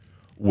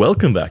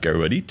Welcome back,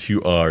 everybody,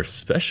 to our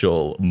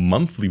special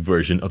monthly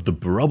version of the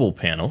BRUBBLE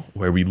panel,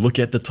 where we look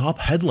at the top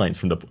headlines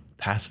from the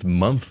past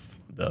month,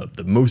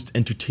 the most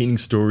entertaining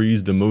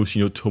stories, the most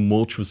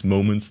tumultuous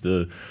moments,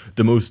 the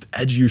most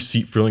edgier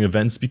seat-filling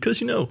events,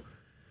 because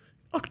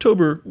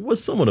October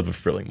was somewhat of a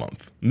thrilling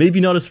month. Maybe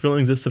not as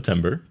thrilling as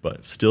September,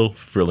 but still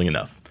thrilling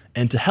enough.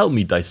 And to help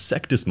me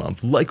dissect this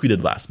month, like we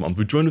did last month,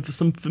 we're joined with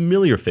some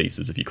familiar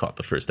faces if you caught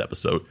the first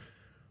episode.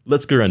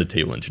 Let's go around the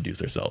table and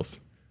introduce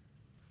ourselves.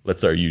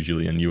 Let's start you,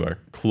 Julien. You are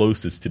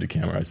closest to the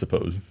camera, I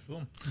suppose.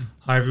 Cool.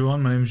 Hi,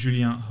 everyone. My name is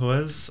Julien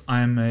Hoez.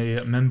 I'm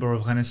a member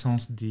of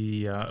Renaissance,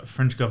 the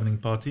French governing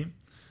party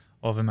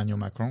of Emmanuel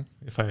Macron,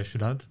 if I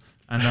should add.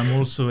 And I'm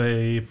also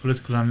a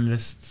political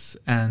analyst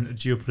and a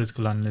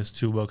geopolitical analyst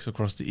who works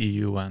across the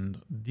EU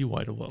and the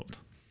wider world.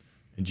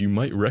 And you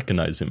might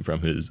recognize him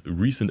from his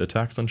recent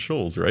attacks on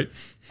Scholz, right?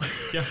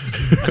 Yeah,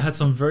 I had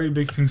some very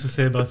big things to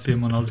say about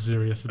him on Al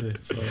Jazeera yesterday.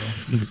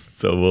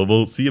 So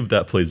we'll see if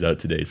that plays out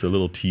today. So a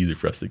little teaser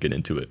for us to get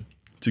into it.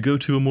 To go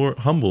to a more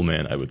humble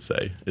man, I would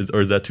say.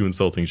 Or is that too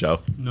insulting, Zhao?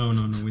 No,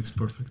 it's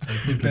perfect. I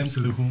think Depends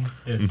to whom.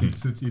 Yes,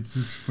 it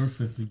suits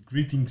perfectly.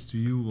 Greetings to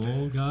you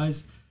all,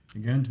 guys.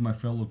 Again, to my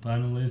fellow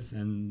panelists,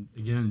 and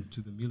again,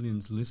 to the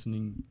millions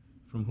listening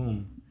from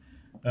home.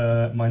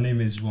 My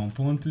name is João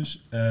Pontes.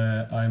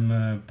 I'm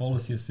a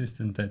policy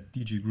assistant at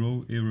DG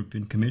GROW,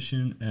 European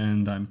Commission,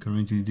 and I'm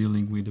currently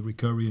dealing with the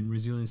Recovery and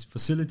Resilience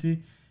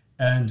Facility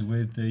and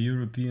with the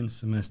European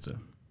semester.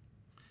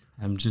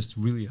 I'm just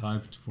really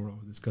hyped for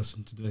our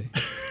discussion today.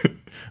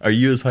 Are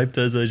you as hyped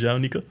as Zhao,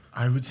 Nico?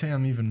 I would say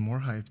I'm even more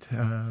hyped.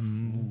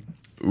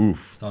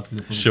 Oof. Start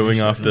with the showing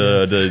off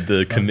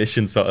the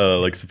commission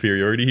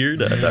superiority here,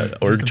 that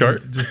org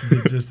chart.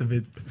 Just a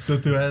bit. So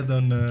to add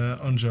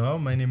on Joao,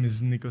 my name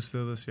is Nikos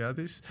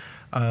Theodosiadis.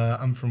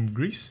 I'm from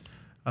Greece.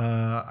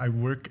 I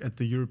work at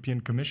the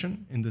European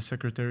Commission in the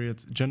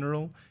Secretariat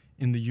General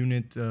in the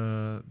unit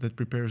that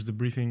prepares the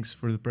briefings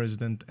for the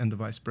President and the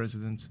Vice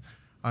Presidents.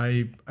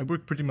 I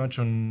work pretty much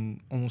on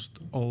almost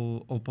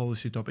all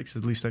policy topics.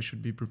 At least I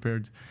should be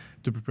prepared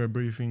to prepare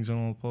briefings on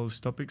all policy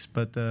topics.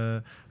 But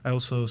I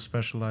also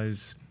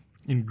specialize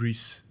in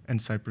Greece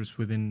and Cyprus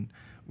within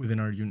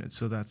our unit.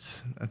 So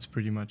that's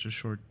pretty much a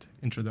short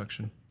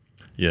introduction.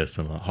 Yeah,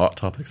 some hot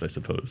topics, I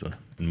suppose,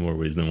 in more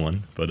ways than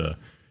one. But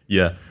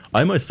yeah,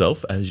 I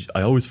myself,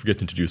 I always forget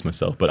to introduce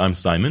myself, but I'm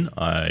Simon.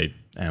 I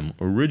am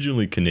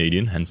originally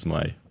Canadian, hence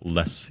my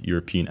less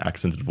European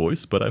accented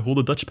voice, but I hold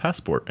a Dutch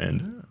passport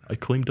and I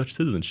claim Dutch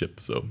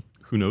citizenship, so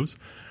who knows?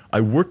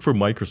 I work for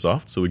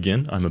Microsoft, so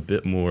again, I'm a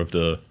bit more of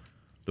the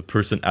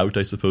person out,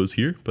 I suppose,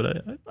 here,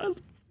 but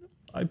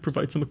I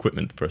provide some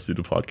equipment for us to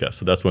do the podcast,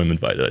 so that's why I'm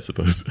invited, I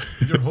suppose.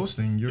 You're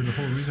hosting, you're the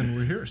whole reason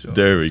we're here. So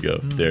There we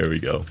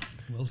go.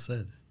 Well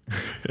said.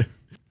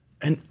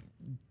 And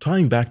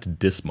tying back to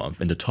this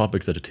month and the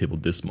topics at the table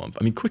this month,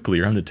 I mean, quickly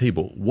around the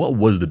table, what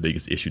was the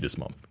biggest issue this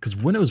month? Because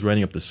when I was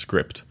writing up the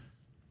script,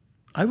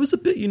 I was a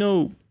bit,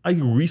 I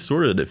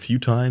resorted it a few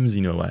times,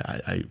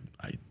 I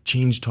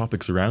changed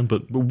topics around,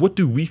 but what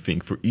do we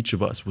think for each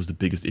of us was the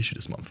biggest issue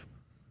this month?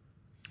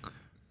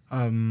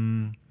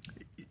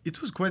 It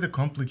was quite a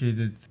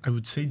complicated, I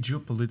would say,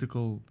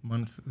 geopolitical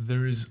month.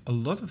 There is a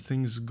lot of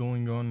things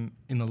going on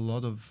in a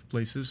lot of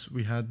places.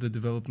 We had the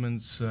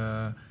developments,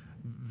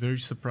 very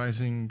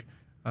surprising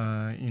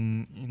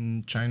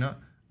in China,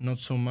 not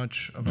so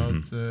much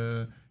about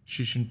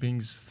Xi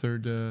Jinping's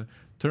third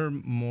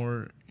term,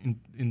 more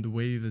in the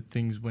way that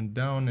things went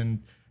down,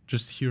 and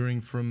just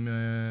hearing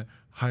from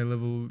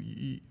high-level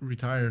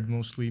retired,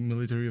 mostly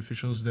military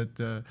officials,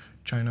 that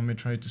China may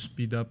try to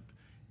speed up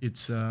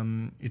its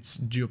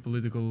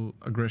geopolitical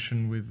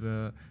aggression with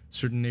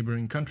certain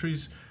neighboring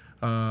countries.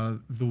 The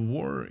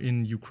war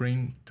in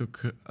Ukraine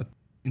took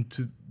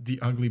into the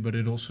ugly, but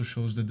it also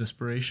shows the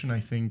desperation, I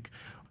think,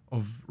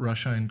 of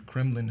Russia and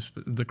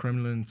the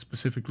Kremlin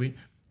specifically,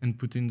 and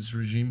Putin's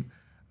regime.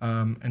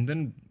 And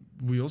then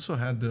we also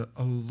had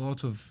a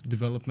lot of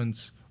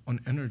developments on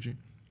energy.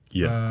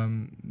 Yeah.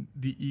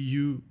 The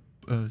EU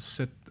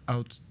set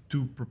out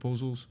two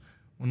proposals,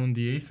 one on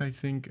the 8th, I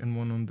think, and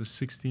one on the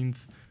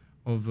 16th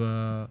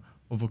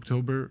of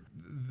October.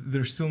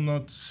 They're still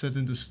not set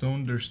into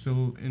stone. They're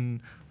still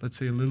in, let's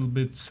say, a little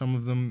bit, some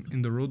of them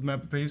in the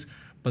roadmap phase,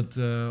 but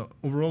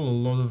overall a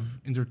lot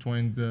of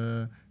intertwined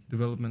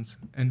developments.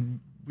 And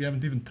we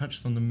haven't even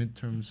touched on the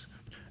midterms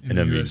in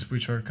the US,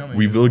 which are coming.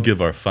 We will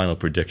give our final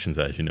predictions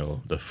as,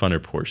 the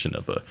funner portion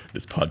of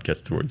this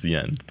podcast towards the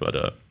end.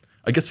 But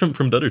I guess from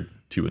the other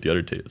two at the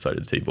other side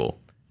of the table,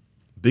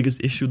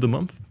 biggest issue of the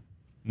month?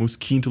 Most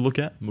keen to look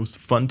at? Most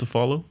fun to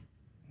follow?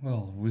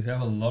 Well, we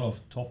have a lot of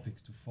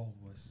topics to follow.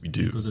 We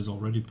do. Because as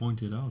already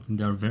pointed out, and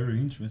they are very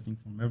interesting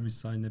from every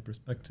side and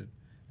perspective.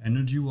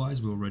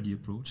 Energy-wise, we already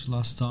approached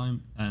last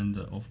time, and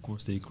of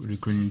course the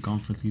Ukrainian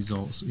conflict is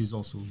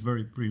also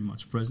pretty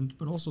much present,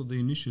 but also the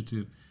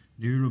initiative,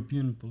 the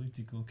European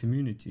political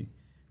community,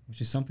 which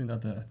is something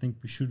that I think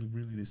we should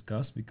really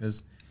discuss,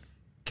 because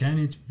can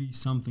it be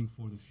something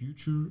for the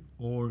future,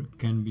 or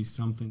can it be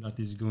something that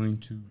is going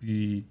to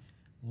be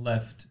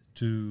left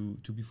to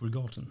be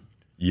forgotten?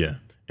 Yeah.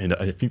 And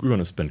I think we're going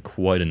to spend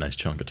quite a nice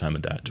chunk of time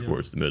at that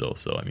towards the middle.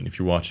 So, I mean, if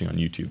you're watching on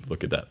YouTube,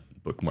 look at that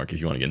bookmark if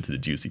you want to get into the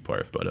juicy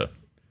part. But,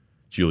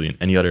 Julian,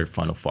 any other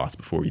final thoughts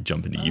before we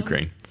jump into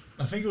Ukraine?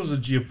 I think it was a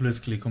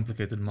geopolitically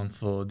complicated month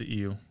for the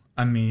EU.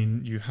 I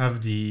mean, you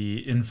have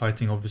the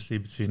infighting, obviously,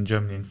 between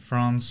Germany and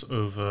France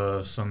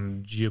over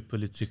some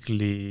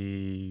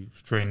geopolitically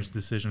strange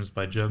decisions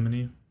by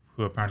Germany,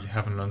 who apparently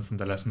haven't learned from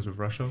their lessons with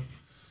Russia.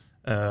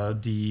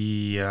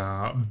 The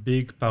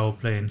big power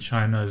play in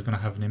China is going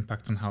to have an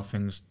impact on how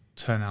things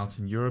turn out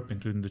in Europe,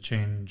 including the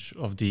change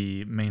of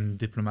the main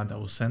diplomat that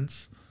was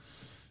sent.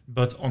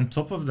 But on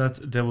top of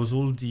that, there was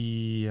all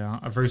the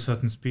a very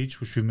certain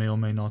speech, which we may or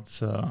may not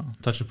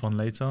touch upon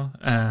later,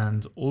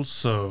 and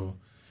also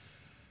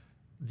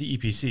the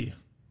EPC,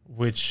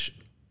 which,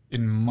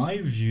 in my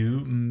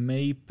view,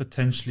 may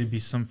potentially be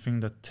something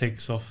that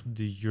takes off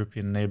the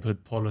European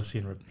neighborhood policy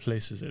and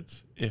replaces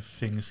it if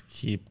things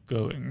keep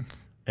going.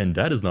 And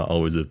that is not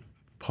always a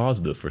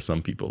positive for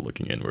some people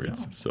looking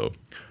inwards. No. So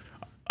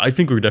I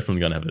think we're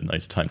definitely going to have a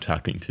nice time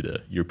tackling to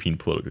the European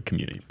political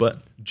community.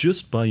 But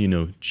just by,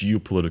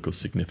 geopolitical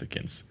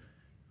significance,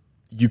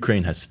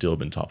 Ukraine has still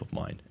been top of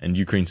mind. And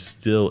Ukraine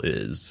still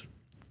is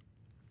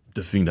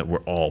the thing that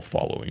we're all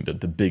following,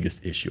 the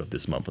biggest issue of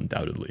this month,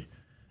 undoubtedly.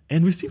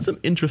 And we've seen some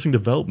interesting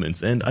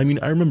developments. And I mean,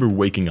 I remember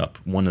waking up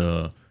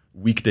one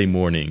weekday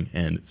morning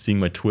and seeing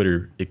my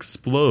Twitter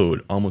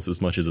explode almost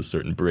as much as a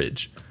certain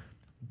bridge.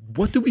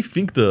 What do we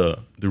think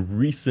the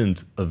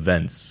recent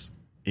events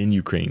in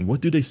Ukraine,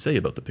 what do they say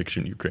about the picture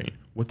in Ukraine?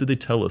 What do they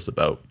tell us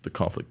about the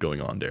conflict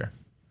going on there?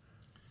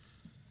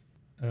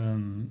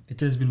 It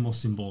has been more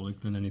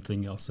symbolic than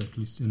anything else, at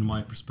least in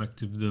my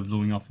perspective, the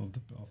blowing up of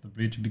the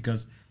bridge,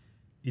 because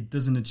it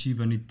doesn't achieve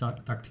any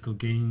tactical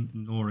gain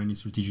nor any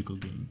strategical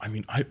gain. I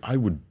mean, I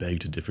would beg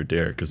to differ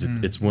there, because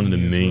it's one of the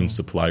main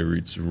supply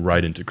routes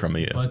right into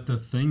Crimea. But the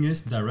thing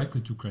is,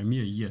 directly to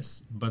Crimea,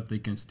 yes, but they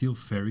can still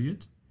ferry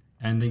it,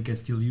 and they can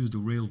still use the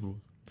railroad.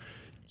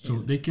 So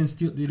they can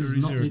still,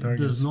 it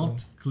does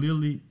not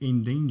clearly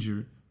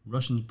endanger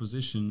Russian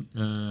position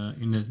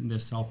in the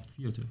South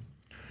Theater.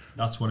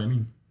 That's what I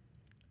mean.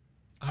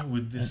 I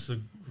would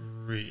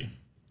disagree.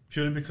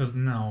 Purely because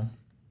now,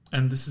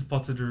 and this is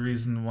part of the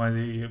reason why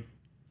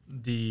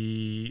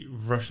the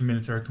Russian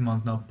military command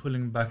is now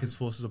pulling back its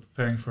forces or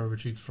preparing for a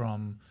retreat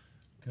from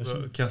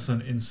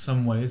Kherson in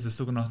some ways. They're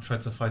still going to try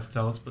to fight it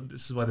out, but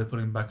this is why they're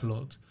pulling back a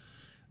lot.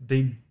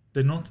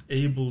 They're not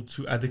able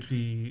to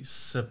adequately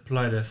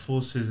supply their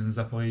forces in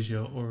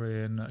Zaporizhia or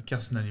in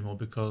Kherson anymore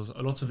because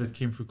a lot of it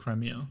came through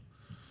Crimea.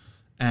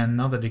 And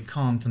now that they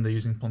can't and they're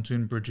using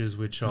pontoon bridges,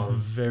 which are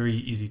very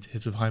easy to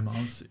hit with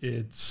HIMARS,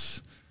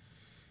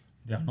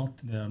 they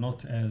are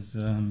not as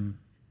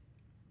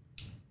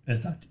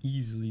that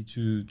easily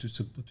to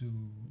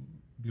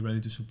be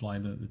ready to supply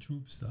the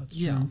troops. That's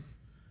true.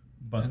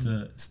 But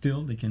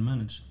still they can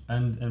manage.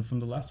 And from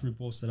the last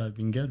reports that I've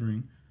been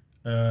gathering,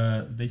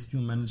 they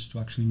still managed to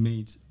actually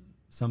make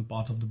some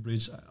part of the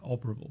bridge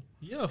operable.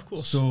 Yeah, of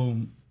course. So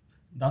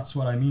that's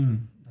what I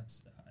mean.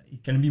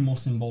 It can be more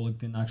symbolic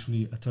than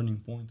actually a turning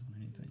point on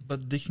anything.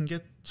 But they can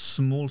get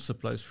small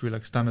supplies through,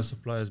 like standard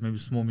supplies, maybe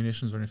small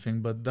munitions or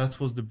anything. But that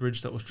was the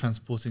bridge that was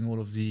transporting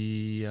all of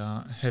the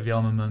heavy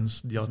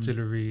armaments, the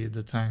artillery,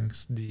 the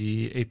tanks,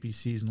 the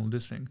APCs, and all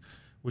this thing.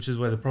 Which is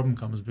where the problem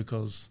comes,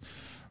 because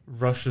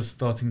Russia's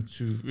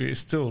is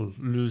still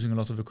losing a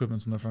lot of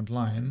equipment on the front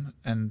line,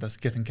 and that's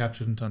getting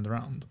captured and turned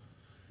around.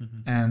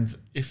 And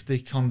if they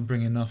can't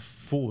bring enough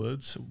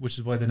forward, which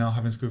is why they're now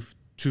having to go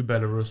to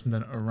Belarus and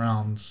then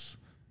around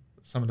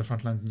some of the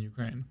front lines in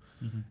Ukraine,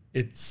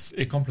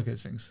 it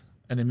complicates things.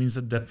 And it means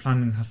that their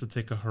planning has to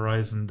take a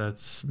horizon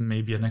that's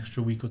maybe an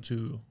extra week or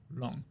two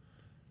long,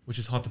 which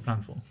is hard to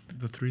plan for.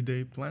 The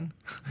 3-day plan?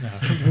 Yeah.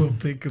 Will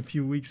take a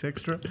few weeks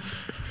extra.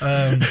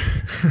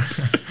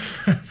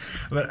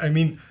 But I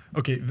mean,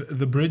 okay,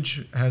 the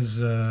bridge has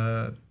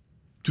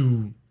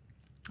two.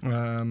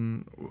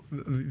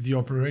 The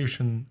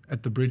operation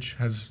at the bridge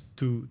has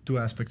two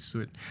aspects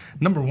to it.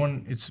 Number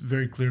one, it's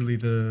very clearly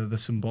the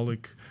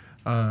symbolic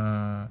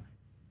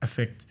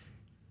effect.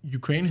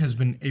 Ukraine has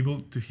been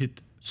able to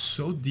hit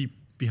so deep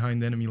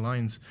behind enemy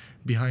lines,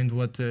 behind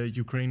what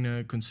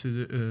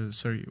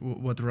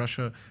what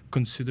Russia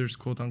considers,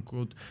 quote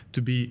unquote,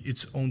 to be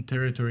its own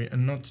territory,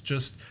 and not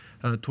just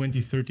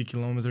 20-30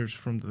 kilometers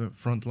from the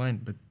front line,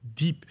 but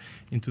deep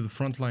into the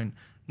front line.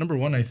 Number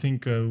one, I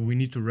think we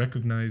need to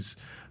recognize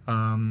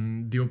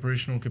the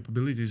operational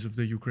capabilities of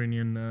the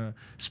Ukrainian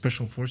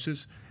special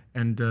forces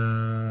and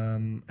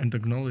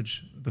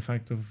acknowledge the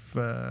fact of.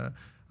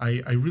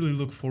 I really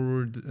look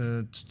forward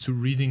to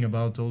reading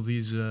about all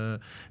these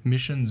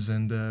missions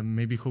and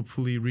maybe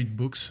hopefully read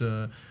books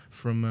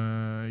from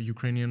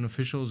Ukrainian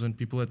officials and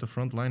people at the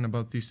front line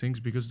about these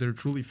things, because they're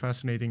truly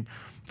fascinating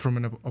from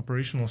an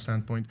operational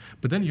standpoint.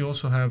 But then you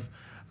also have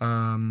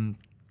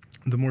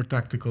the more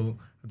tactical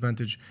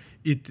advantage.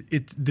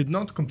 It did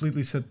not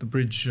completely set the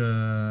bridge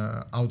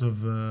out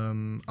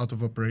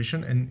of operation,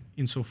 and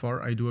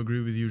insofar I do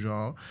agree with you,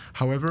 Joao.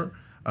 However,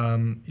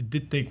 it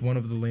did take one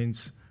of the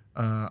lanes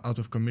out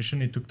of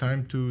commission. It took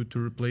time to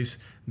replace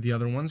the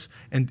other ones,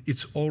 and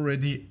it's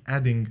already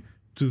adding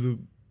to the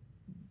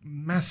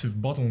massive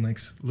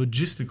bottlenecks,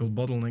 logistical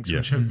bottlenecks,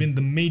 which have been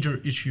the major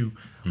issue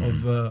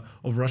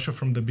of Russia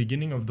from the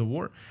beginning of the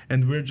war.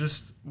 And we're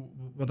just,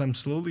 what I'm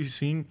slowly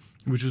seeing,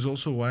 which is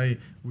also why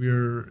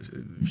we're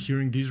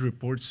hearing these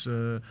reports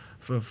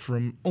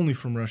from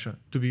Russia,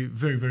 to be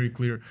very, very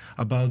clear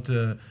about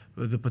the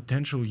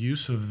potential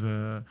use of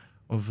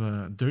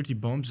dirty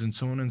bombs and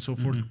so on and so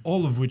forth,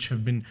 all of which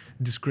have been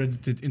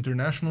discredited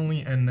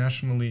internationally and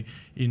nationally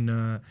in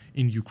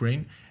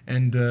Ukraine.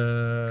 And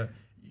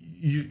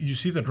you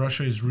see that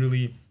Russia is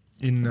really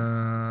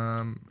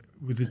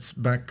with its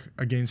back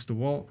against the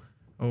wall,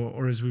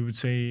 or as we would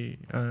say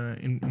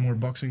in more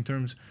boxing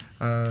terms,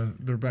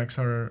 their backs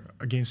are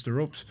against the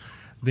ropes.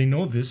 They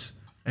know this,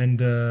 and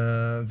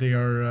they're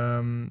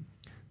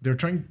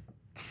trying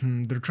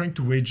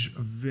to wage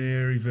a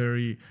very,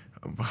 very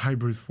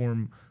hybrid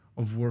form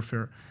of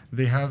warfare.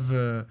 They have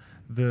the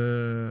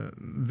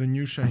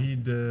new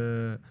Shahid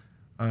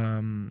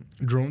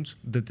drones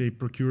that they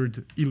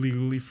procured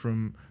illegally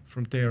from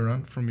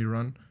Tehran, from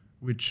Iran,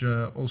 which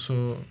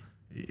also,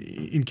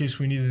 in case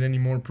we needed any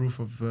more proof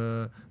of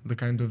the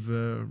kind of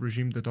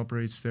regime that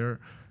operates there,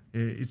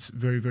 it's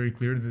very, very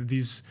clear that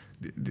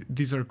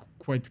these are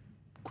quite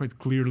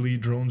clearly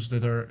drones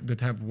that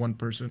have one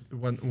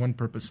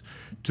purpose,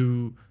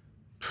 to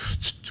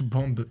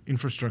bomb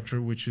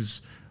infrastructure, which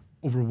is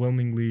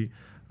overwhelmingly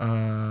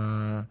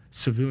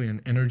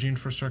civilian energy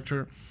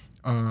infrastructure,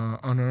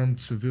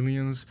 unarmed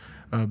civilians,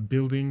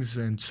 buildings,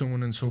 and so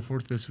on and so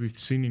forth, as we've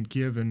seen in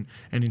Kiev and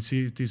in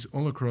cities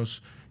all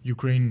across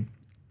Ukraine.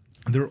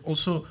 They're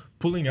also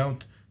pulling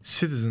out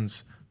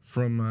citizens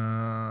from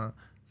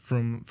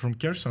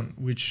Kherson,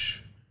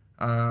 which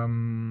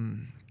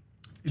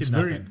it's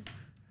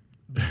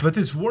but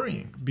it's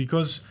worrying,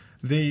 because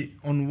they,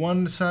 on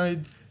one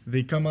side,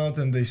 they come out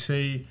and they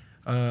say,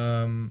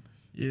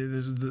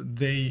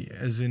 they,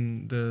 as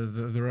in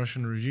the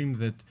Russian regime,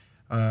 that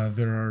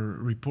there are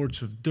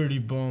reports of dirty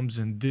bombs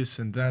and this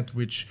and that,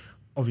 which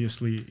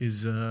obviously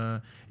is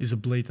a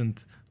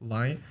blatant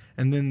lie.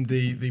 And then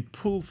they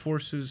pull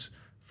forces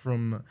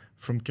from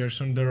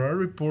Kherson. There are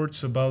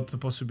reports about the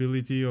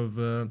possibility of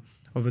a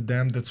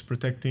dam that's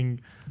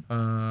protecting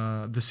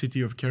the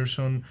city of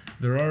Kherson.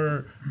 There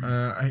are,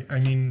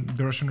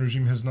 the Russian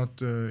regime has not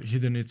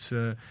hidden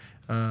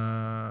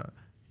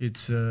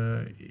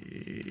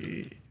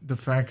the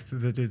fact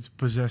that it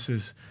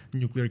possesses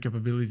nuclear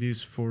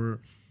capabilities for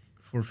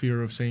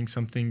fear of saying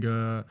something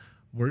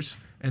worse.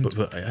 And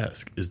but I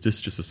ask, is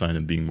this just a sign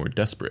of being more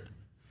desperate?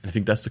 And I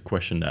think that's the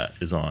question that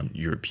is on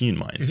European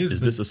minds.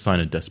 Is this a sign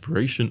of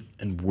desperation,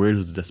 and where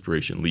does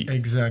desperation lead?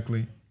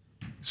 Exactly.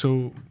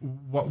 So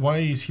why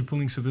is he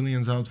pulling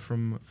civilians out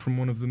from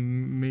one of the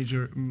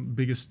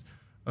biggest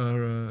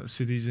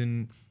cities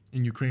in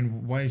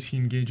Ukraine? Why is he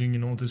engaging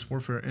in all this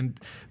warfare? And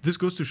this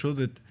goes to show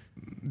that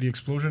the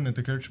explosion at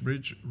the Kerch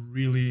Bridge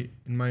really,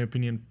 in my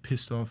opinion,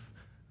 pissed off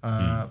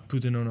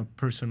Putin on a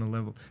personal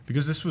level,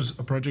 because this was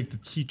a project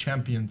that he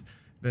championed,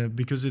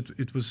 because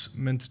it was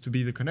meant to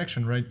be the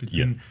connection, right,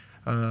 between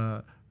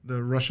the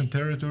Russian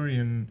territory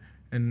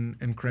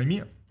and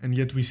Crimea. And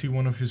yet we see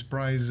one of his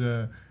prize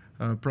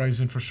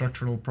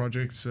infrastructural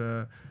projects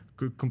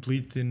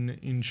complete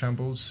in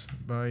shambles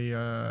by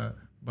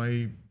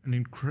an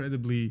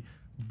incredibly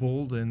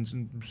bold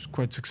and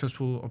quite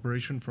successful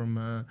operation from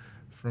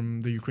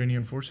the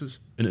Ukrainian forces.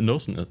 And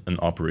also an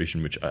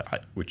operation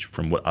which,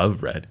 from what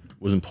I've read,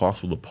 was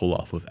impossible to pull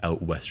off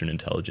without Western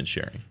intelligence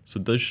sharing. So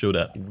it does show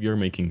that we are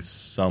making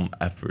some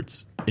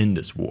efforts in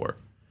this war.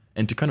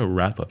 And to kind of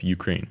wrap up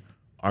Ukraine,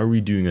 are we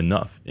doing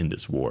enough in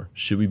this war?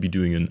 Should we be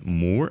doing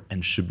more?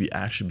 And should we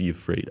actually be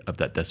afraid of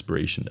that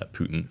desperation that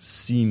Putin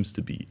seems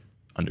to be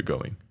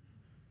undergoing?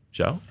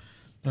 Zhao?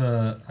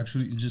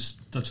 Actually, just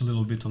touch a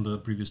little bit on the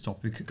previous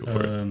topic. Go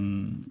for it.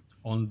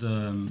 On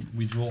the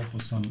withdrawal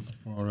for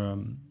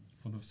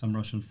some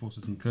Russian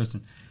forces in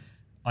Kherson,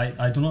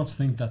 I do not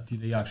think that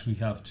they actually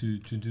have to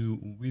do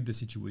with the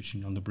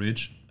situation on the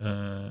bridge.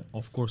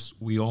 Of course,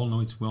 we all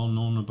know, it's well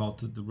known about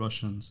the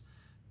Russians'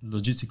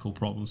 logistical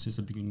problems since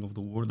the beginning of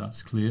the war.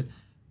 That's clear.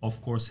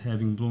 Of course,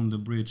 having blown the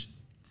bridge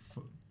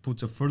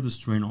puts a further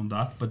strain on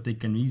that, but they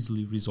can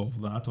easily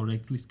resolve that, or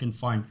at least can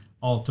find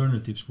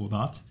alternatives for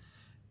that.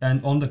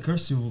 And on the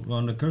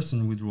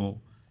Kherson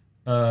withdrawal,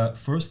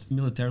 first,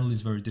 militarily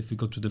is very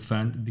difficult to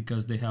defend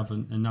because they have a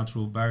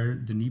natural barrier,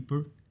 the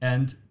Dnieper,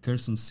 and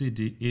Kherson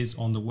city is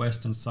on the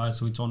western side,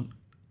 so it's on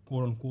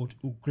quote-unquote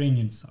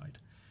Ukrainian side.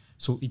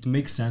 So it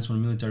makes sense from a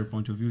military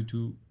point of view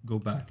to go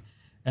back.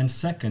 And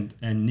second,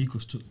 and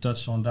Nikos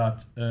touched on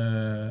that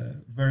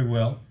very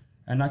well,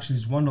 and actually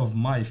is one of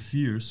my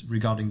fears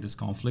regarding this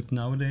conflict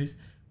nowadays,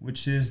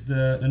 which is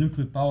the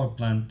nuclear power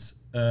plant.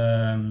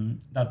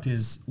 That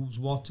is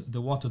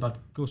the water that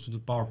goes to the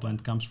power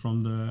plant comes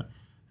from the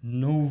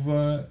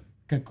Nova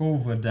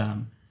Kakova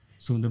Dam,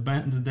 so the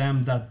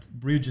dam that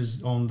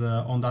bridges on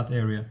that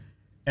area,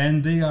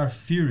 and they are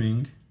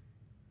fearing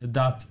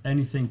that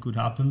anything could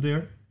happen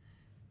there,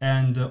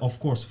 and of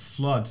course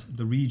flood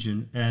the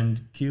region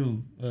and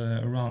kill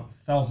around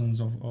thousands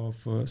of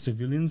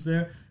civilians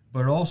there,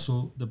 but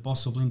also the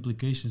possible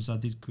implications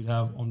that it could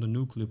have on the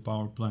nuclear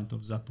power plant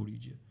of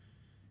Zaporizhia.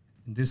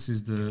 And this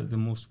is the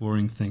most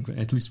worrying thing,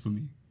 at least for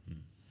me.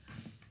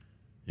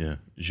 Yeah.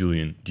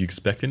 Julian, do you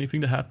expect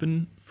anything to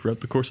happen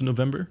throughout the course of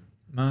November?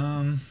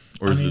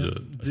 Or is it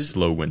a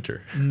slow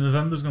winter?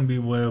 November's going to be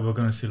where we're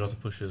going to see a lot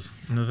of pushes.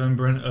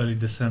 November and early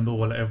December,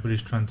 while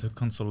everybody's trying to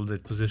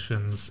consolidate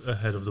positions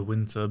ahead of the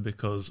winter,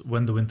 because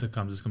when the winter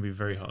comes, it's going to be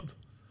very hard.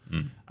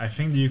 I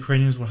think the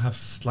Ukrainians will have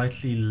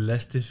slightly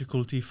less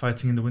difficulty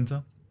fighting in the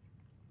winter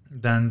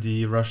than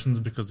the Russians,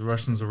 because the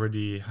Russians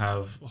already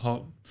have...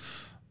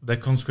 Their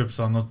conscripts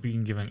are not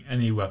being given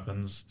any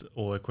weapons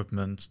or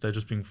equipment. They're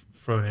just being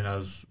thrown in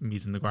as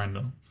meat in the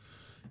grinder.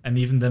 And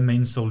even their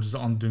main soldiers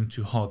aren't doing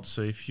too hot.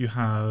 So if you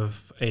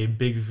have a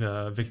big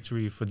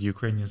victory for the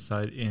Ukrainian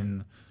side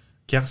in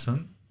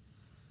Kherson,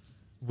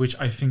 which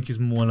I think is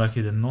more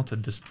likely than not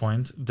at this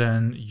point,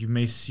 then you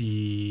may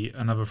see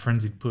another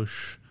frenzied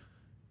push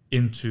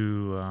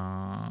into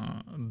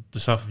the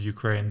south of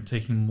Ukraine,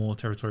 taking more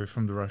territory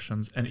from the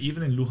Russians. And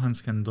even in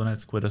Luhansk and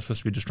Donetsk, where they're supposed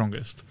to be the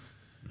strongest,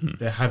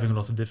 they're having a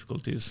lot of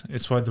difficulties.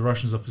 It's why the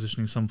Russians are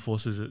positioning some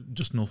forces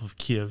just north of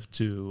Kiev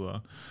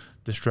to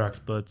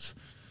distract. But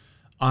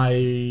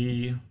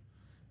I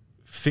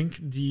think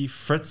the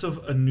threats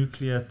of a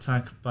nuclear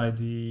attack by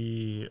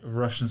the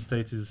Russian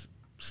state is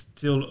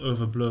still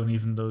overblown,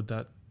 even though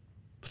that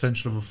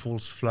potential of a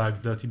false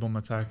flag, dirty bomb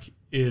attack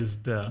is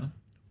there.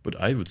 But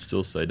I would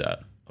still say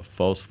that a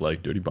false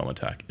flag, dirty bomb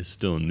attack is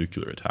still a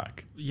nuclear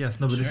attack. Yes,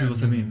 no, but this is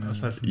what I mean.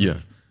 Aside from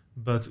that.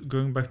 But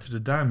going back to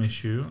the dam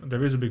issue,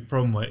 there is a big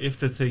problem where if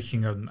they're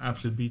taking an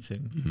absolute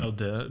beating out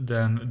there,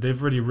 then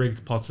they've already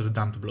rigged parts of the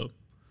dam to blow.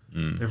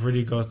 They've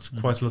already got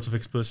quite a lot of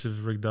explosives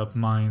rigged up,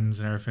 mines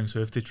and everything. So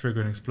if they trigger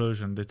an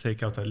explosion, they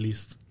take out at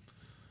least,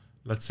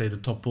 let's say, the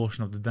top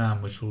portion of the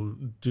dam, which will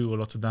do a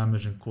lot of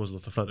damage and cause a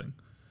lot of flooding.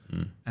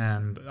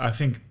 And I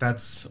think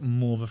that's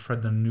more of a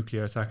threat than a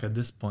nuclear attack at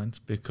this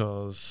point,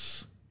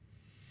 because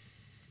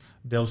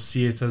they'll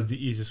see it as the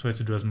easiest way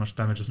to do as much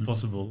damage as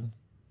possible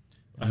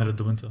ahead of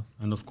the winter.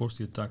 And of course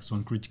the attacks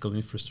on critical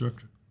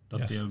infrastructure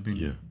that they have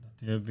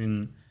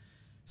been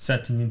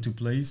setting into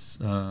place,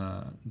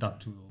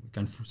 that we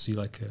can foresee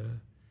like a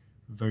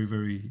very,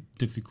 very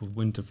difficult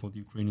winter for the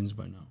Ukrainians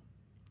by now.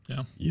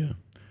 Yeah.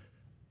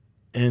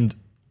 And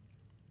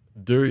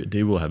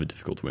they will have a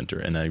difficult winter,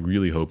 and I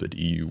really hope that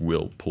the EU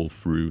will pull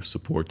through,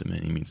 support them in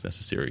any means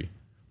necessary.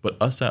 But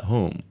us at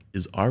home,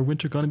 is our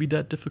winter going to be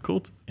that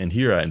difficult? And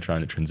here I am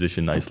trying to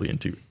transition nicely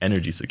into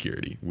energy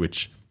security,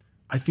 which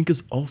I think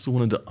is also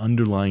one of the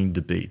underlying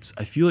debates.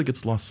 I feel like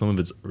it's lost some of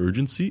its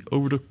urgency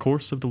over the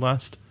course of the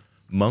last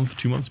month,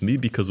 2 months, maybe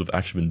because we've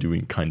actually been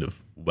doing kind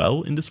of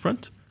well in this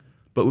front.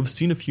 But we've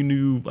seen a few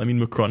new,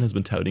 Macron has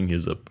been touting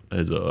his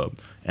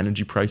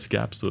energy price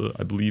gaps,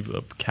 I believe,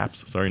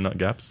 caps, sorry, not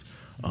gaps.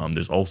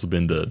 There's also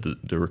been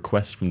the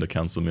request from the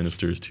council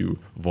ministers to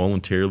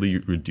voluntarily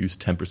reduce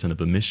 10%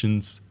 of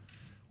emissions.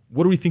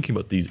 What are we thinking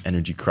about these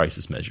energy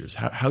crisis measures?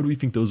 How do we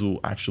think those will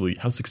actually,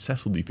 how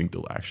successful do you think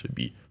they'll actually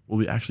be? Will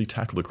they actually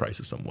tackle the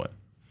crisis somewhat?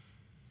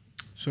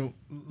 So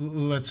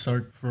let's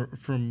start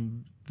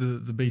from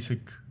the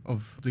basic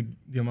of the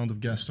amount of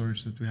gas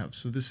storage that we have.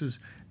 So this is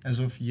as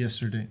of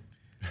yesterday.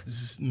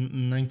 This is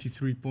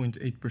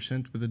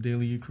 93.8% with a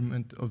daily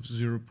increment of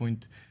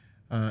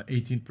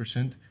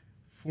 0.18%.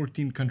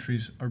 14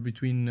 countries are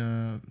between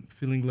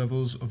filling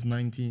levels of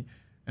 90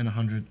 and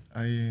 100.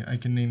 I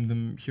can name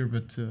them here,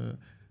 but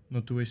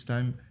not to waste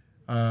time.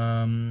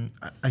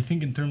 I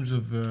think in terms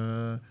of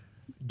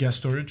gas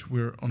storage,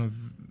 we're on a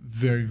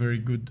very, very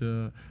good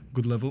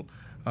level.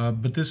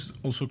 But this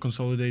also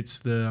consolidates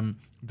the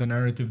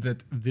narrative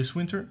that this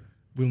winter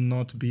will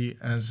not be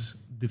as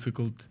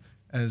difficult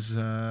as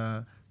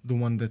the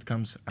one that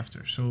comes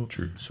after. So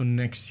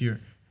next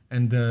year.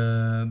 And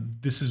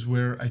this is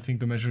where I think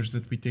the measures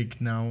that we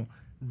take now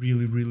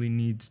really, really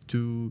need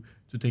to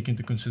take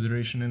into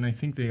consideration. And I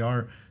think they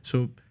are.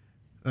 So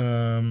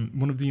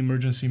one of the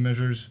emergency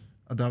measures,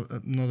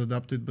 not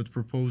adopted, but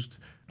proposed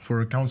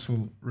for a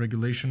council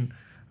regulation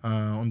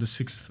on the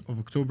 6th of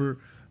October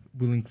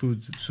will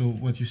include, so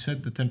what you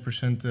said, the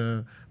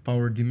 10%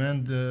 power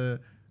demand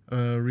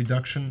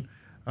reduction,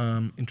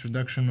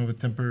 introduction of a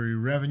temporary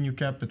revenue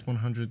cap at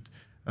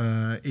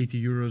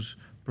 180 euros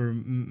per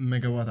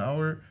megawatt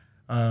hour,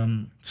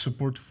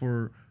 support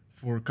for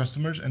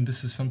customers, and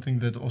this is something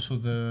that also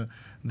the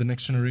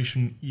next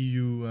generation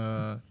EU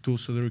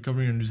tools, so the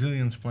recovery and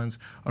resilience plans,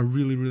 are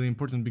really, really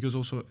important, because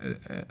also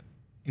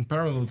in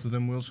parallel to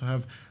them we also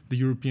have the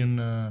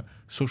European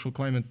Social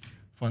Climate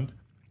Fund,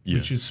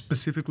 which is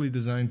specifically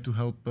designed to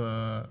help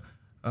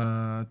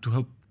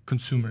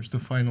consumers, the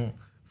final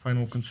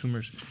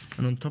consumers.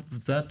 And on top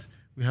of that,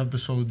 we have the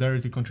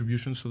solidarity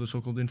contributions, so the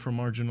so-called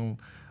inframarginal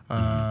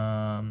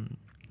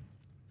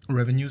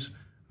revenues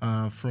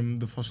from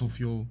the fossil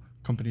fuel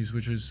companies,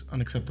 which is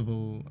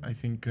unacceptable, I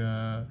think,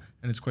 and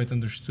it's quite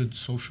understood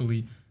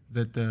socially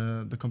that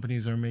the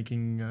companies are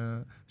making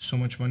so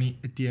much money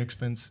at the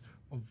expense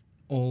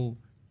all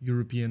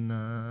European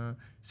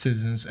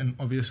citizens, and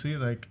obviously,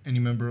 like any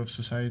member of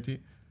society,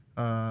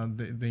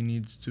 they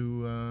need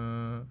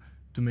to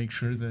make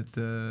sure that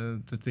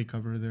that they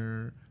cover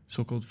their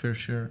so-called fair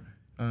share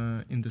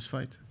in this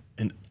fight.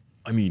 And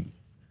I mean,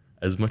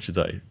 as much as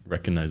I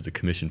recognize the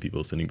Commission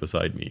people sitting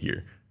beside me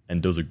here,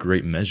 and those are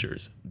great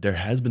measures, there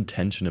has been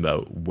tension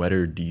about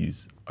whether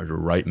these are the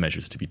right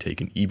measures to be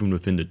taken, even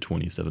within the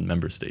 27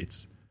 member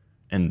states.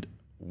 And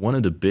one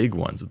of the big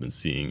ones we've been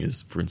seeing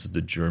is, for instance,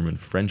 the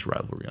German-French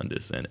rivalry on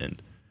this.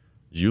 And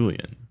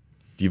Julian,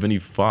 do you have any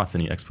thoughts,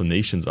 any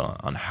explanations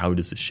on how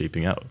this is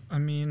shaping out? I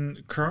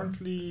mean,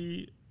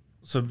 currently,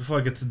 so before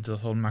I get to the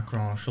whole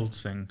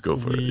Macron-Scholz thing, Go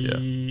for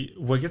it,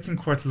 we're getting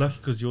quite lucky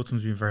because the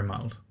autumn's been very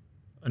mild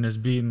and it's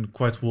been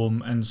quite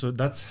warm, and so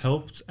that's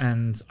helped.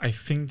 And I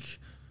think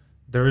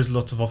there is a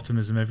lot of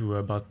optimism everywhere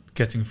about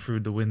getting through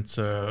the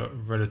winter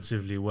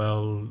relatively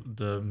well.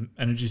 The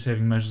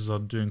energy-saving measures are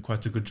doing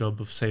quite a good job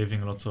of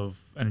saving a lot of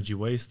energy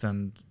waste,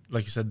 and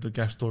like you said, the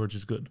gas storage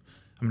is good.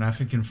 I mean, I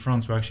think in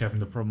France we're actually having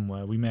the problem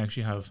where we may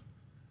actually have,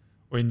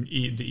 or in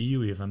the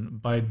EU even,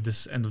 by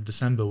this end of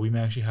December, we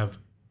may actually have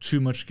too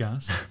much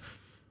gas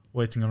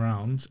waiting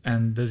around,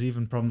 and there's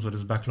even problems where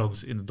there's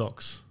backlogs in the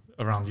docks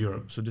around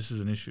Europe, so this is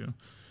an issue.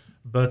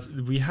 But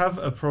we have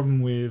a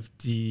problem with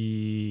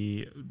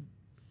the,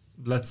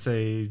 let's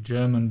say,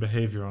 German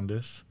behavior on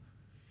this.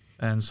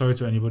 And sorry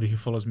to anybody who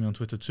follows me on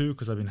Twitter too,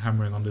 because I've been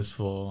hammering on this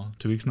for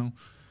 2 weeks now.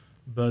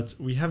 But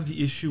we have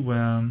the issue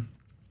where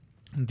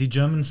the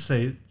German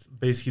state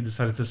basically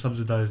decided to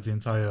subsidize the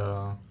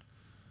entire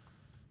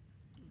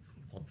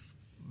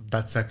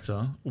that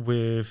sector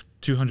with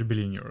 200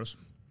 billion euros.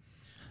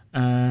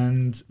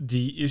 And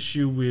the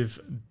issue with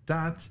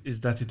that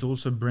is that it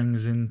also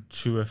brings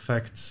into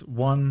effect,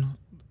 one,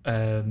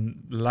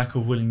 lack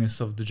of willingness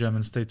of the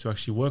German state to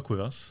actually work with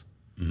us.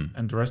 Mm-hmm.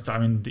 And the rest, I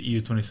mean, the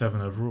EU 27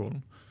 overall.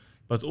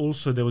 But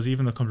also there was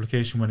even a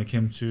complication when it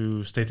came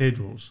to state aid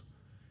rules,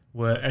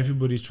 where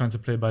everybody's trying to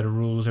play by the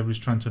rules,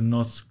 everybody's trying to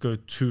not go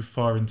too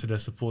far into their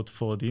support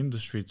for the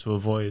industry to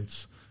avoid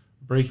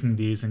breaking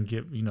these and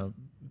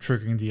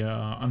triggering the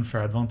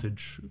unfair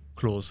advantage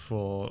clause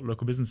for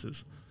local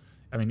businesses.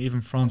 I mean,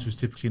 even France, who's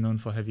typically known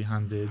for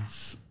heavy-handed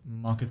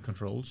market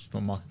controls,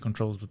 not market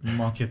controls, but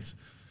market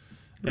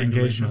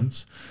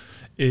engagements,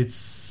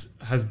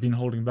 has been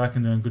holding back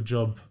and doing a good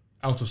job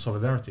out of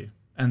solidarity.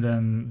 And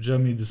then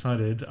Germany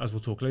decided, as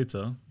we'll talk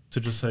later, to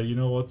just say, you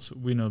know what,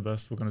 we know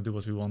best, we're going to do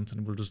what we want,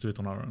 and we'll just do it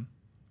on our own.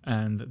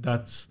 And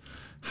that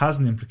has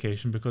an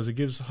implication because it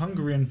gives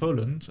Hungary and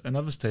Poland and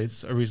other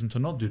states a reason to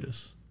not do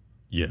this.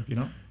 Yeah,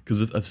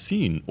 because I've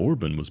seen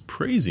Orban was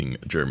praising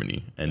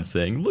Germany and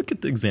saying, look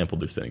at the example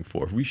they're setting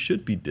forth. We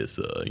should be this,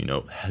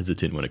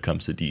 hesitant when it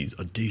comes to these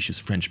audacious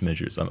French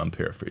measures. I'm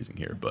paraphrasing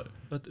here, but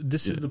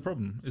this is the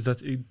problem, is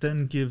that it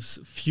then gives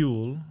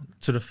fuel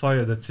to the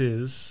fire that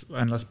is,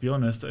 and let's be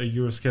honest, a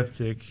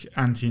Eurosceptic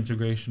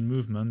anti-integration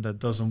movement that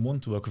doesn't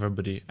want to work with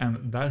everybody,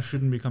 and that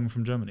shouldn't be coming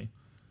from Germany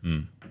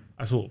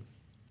at all.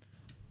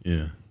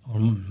 Yeah.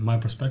 On my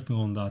perspective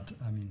on that,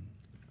 I mean,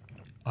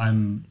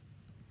 I'm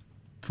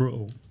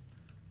pro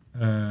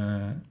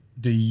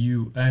the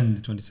EU and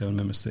the 27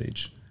 member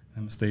states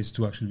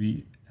to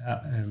actually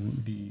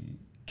be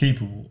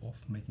capable of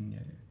making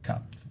a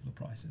cap for the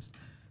prices.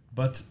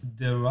 But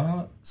there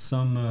are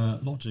some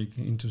logic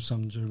into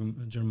some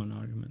German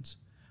arguments.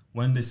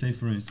 When they say,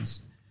 for instance,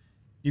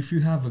 if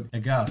you have a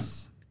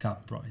gas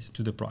cap price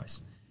to the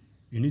price,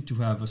 you need to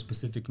have a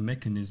specific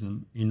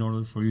mechanism in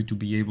order for you to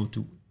be able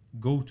to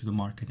go to the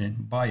market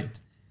and buy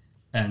it.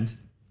 And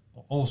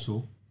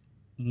also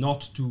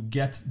not to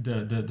get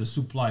the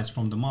supplies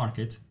from the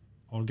market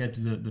or get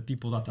the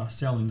people that are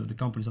selling, the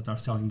companies that are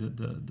selling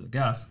the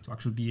gas to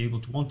actually be able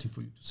to want it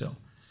for you to sell.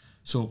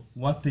 So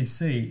what they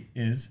say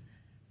is,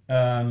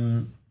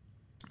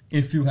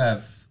 if you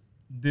have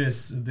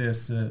this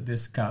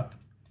cap,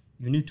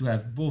 you need to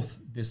have both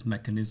this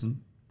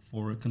mechanism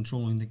for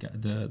controlling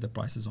the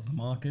prices of the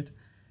market,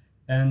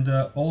 and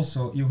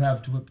also you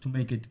have to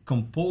make it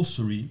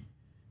compulsory,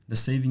 the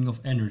saving of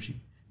energy.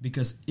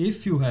 Because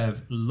if you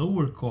have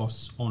lower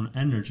costs on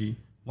energy,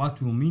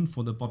 what will mean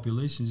for the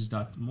population is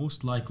that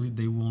most likely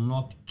they will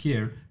not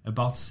care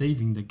about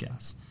saving the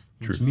gas,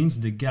 which means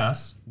the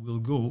gas will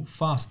go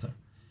faster,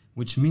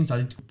 which means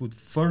that it will put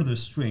further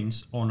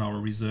strains on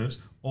our reserves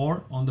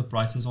or on the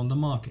prices on the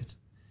market.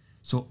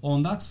 So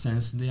on that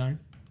sense, they are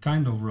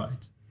kind of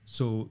right.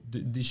 So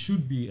there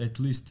should be at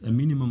least a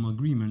minimum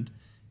agreement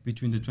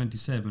between the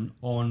 27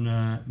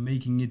 on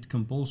making it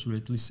compulsory,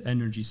 at least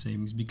energy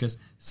savings, because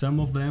some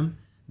of them,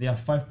 they are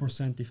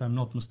 5%, if I'm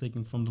not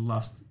mistaken, from the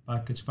last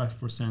package,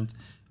 5%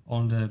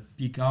 on the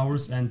peak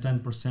hours and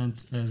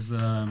 10% as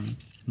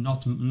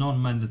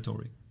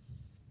non-mandatory.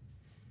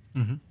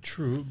 Mm-hmm.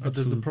 True, but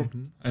there's the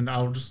problem, and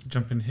I'll just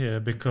jump in here,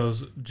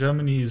 because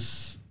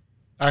Germany's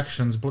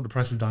actions brought the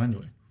prices down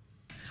anyway.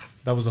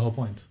 That was the whole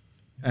point.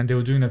 And they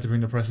were doing that to bring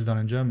the prices down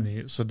in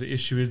Germany. So the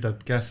issue is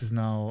that gas is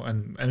now,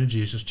 and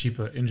energy is just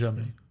cheaper in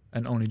Germany,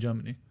 and only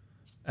Germany.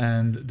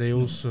 And they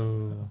also...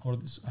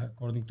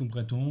 According to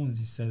Breton,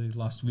 he said it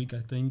last week,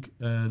 I think,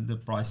 the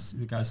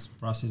gas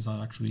prices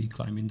are actually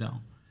climbing down.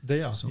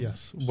 They are, yes,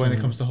 when it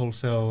comes to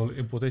wholesale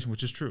importation,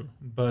 which is true.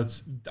 But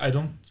I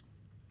don't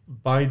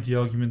buy the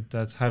argument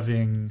that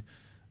having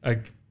a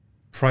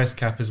price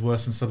cap is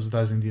worse than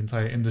subsidizing the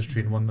entire industry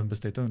in one member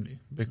state only,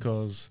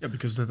 because... Yeah,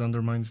 because that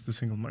undermines the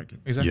single market.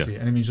 Exactly,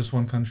 and it means just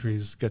one country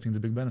is getting the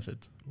big benefit,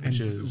 which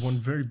and is... one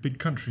very big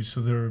country,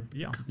 so they're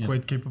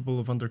quite capable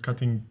of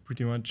undercutting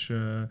pretty much...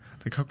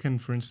 like how can,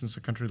 for instance,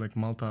 a country like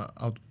Malta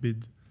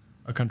outbid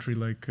a country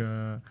like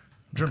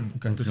Germany?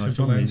 The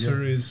simple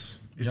answer is...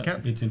 It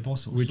can't. It's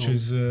impossible. Which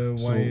is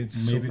why it's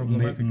maybe, so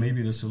problematic.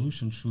 Maybe the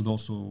solution should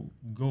also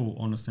go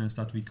on a sense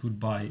that we could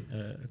buy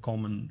a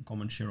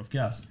common share of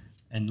gas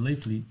and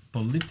lately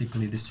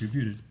politically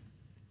distributed.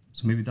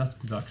 So maybe that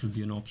could actually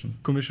be an option.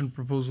 Commission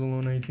proposal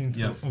on 18th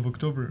of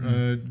October,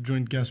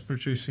 joint gas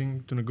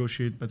purchasing to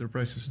negotiate better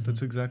prices.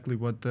 That's exactly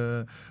what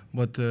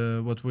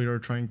we are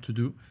trying to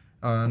do.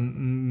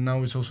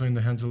 Now it's also in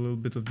the hands a little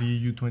bit of the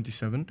EU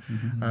 27.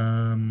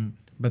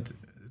 But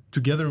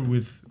together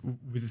with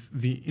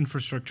the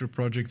infrastructure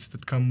projects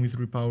that come with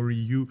Repower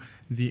EU,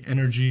 the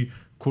energy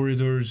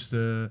corridors,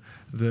 the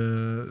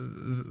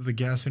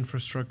gas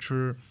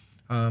infrastructure,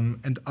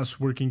 and us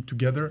working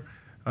together,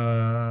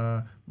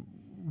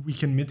 we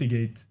can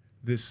mitigate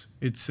this.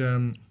 It's,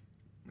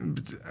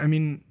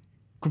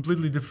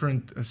 completely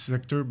different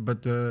sector,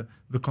 but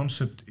the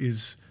concept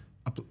is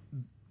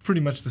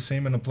pretty much the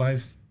same and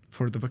applies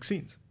for the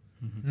vaccines.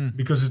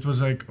 Because it was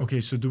like,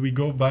 okay, so do we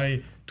go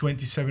by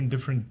 27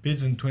 different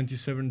bids and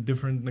 27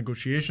 different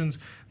negotiations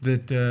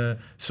that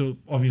so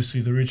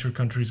obviously the richer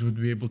countries would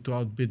be able to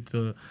outbid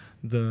the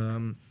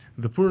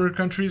poorer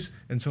countries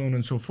and so on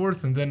and so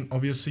forth, and then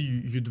obviously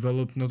you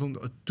develop not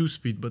only a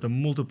two-speed but a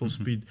multiple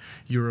speed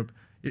Europe.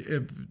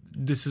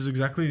 This is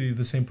exactly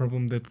the same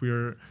problem that we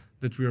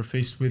are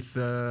faced with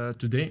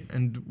today,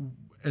 and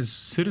as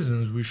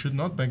citizens we should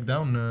not back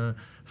down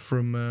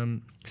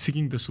from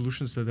seeking the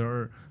solutions that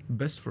are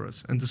best for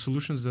us, and the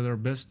solutions that are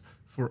best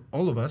for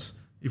all of us,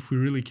 if we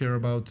really care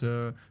about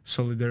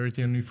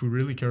solidarity and if we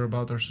really care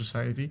about our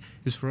society,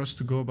 is for us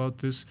to go about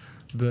this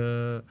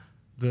the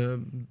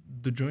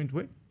joint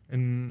way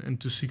and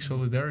to seek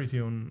solidarity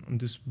on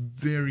this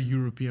very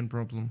European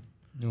problem.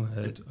 No,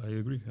 I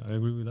agree. I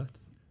agree with that.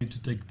 We need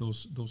to take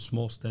those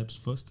small steps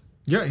first.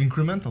 Yeah,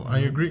 incremental. I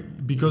agree,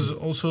 because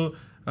also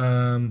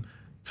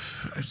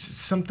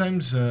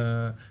sometimes.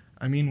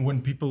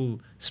 When people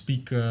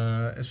speak,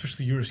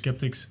 especially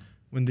Eurosceptics,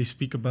 when they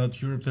speak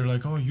about Europe, they're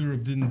like, oh,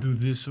 Europe didn't do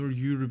this or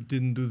Europe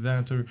didn't do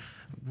that. Or,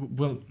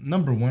 well,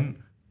 number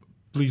one,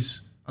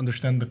 please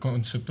understand the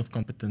concept of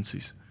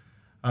competencies.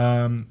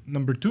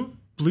 Number two,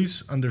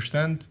 please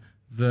understand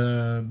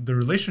the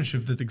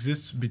relationship that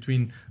exists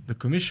between the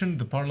Commission,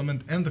 the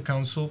Parliament, and the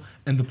Council,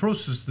 and the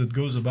process that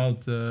goes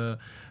about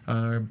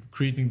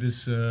creating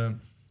this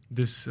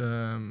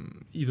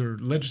either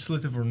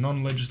legislative or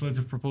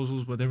non-legislative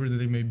proposals, whatever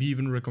they may be,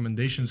 even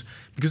recommendations,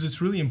 because it's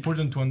really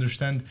important to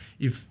understand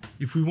if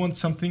we want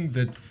something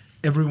that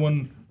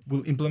everyone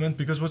will implement,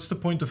 because what's the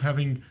point of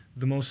having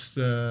the most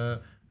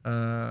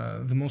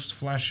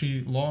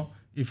flashy law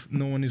if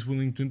no one is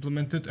willing to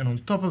implement it, and on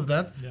top of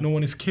that, no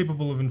one is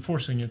capable of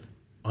enforcing it?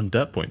 On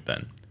that point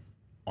then,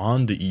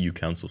 on the EU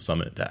Council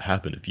summit that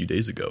happened a few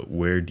days ago,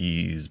 where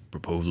these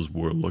proposals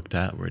were looked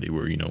at, where they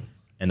were,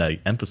 and I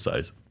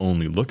emphasize,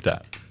 only looked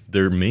at,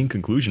 their main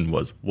conclusion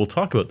was, we'll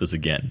talk about this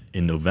again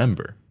in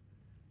November.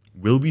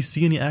 Will we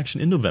see any action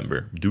in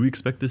November? Do we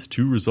expect this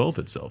to resolve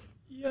itself?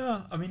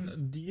 Yeah,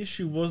 the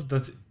issue was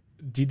that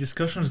the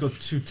discussions got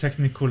too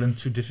technical and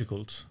too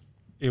difficult.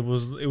 It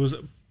was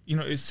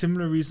it's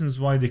similar reasons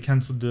why they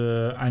cancelled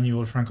the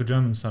annual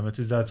Franco-German summit,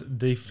 is that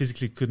they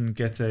physically couldn't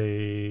get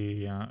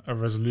a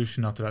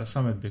resolution after that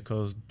summit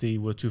because they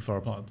were too far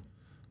apart.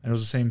 And it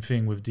was the same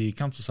thing with the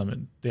Council Summit.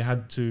 They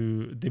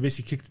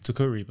basically kicked it to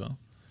COREPA,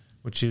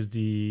 which is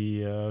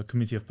the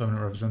Committee of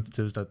Permanent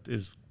Representatives that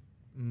is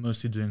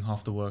mostly doing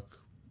half the work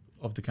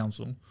of the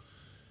Council.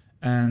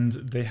 And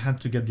they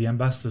had to get the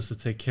ambassadors to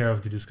take care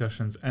of the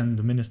discussions and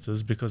the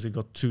ministers because it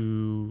got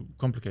too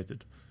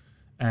complicated.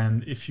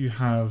 And if you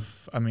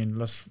have,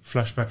 let's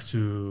flash back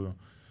to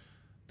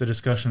the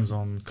discussions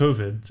on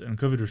COVID and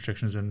COVID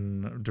restrictions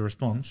and the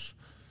response.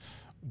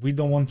 We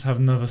don't want to have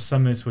another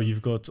summit where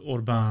you've got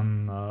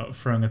Orban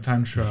throwing a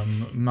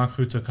tantrum. Mark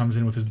Rutte comes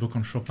in with his book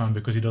on Chopin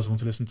because he doesn't want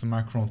to listen to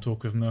Macron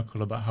talk with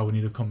Merkel about how we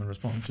need a common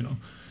response,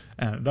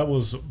 And that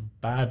was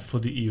bad for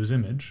the EU's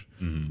image.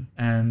 Mm-hmm.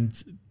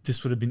 And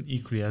this would have been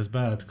equally as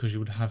bad because you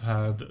would have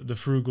had the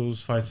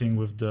Frugals fighting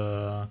with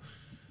the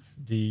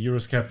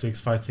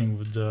Eurosceptics fighting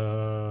with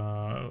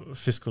the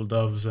fiscal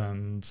doves,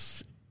 and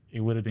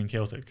it would have been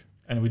chaotic.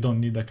 And we don't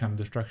need that kind of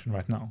distraction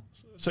right now.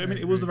 So,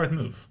 it was the right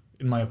move,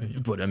 in my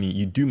opinion. But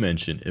you do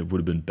mention it would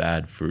have been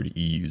bad for the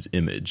EU's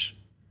image.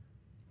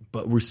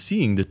 But we're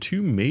seeing the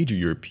two major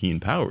European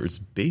powers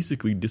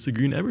basically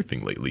disagree on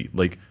everything lately.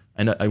 Like,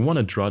 And I want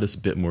to draw this a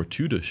bit more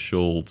to the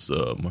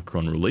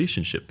Scholz-Macron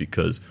relationship,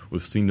 because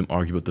we've seen them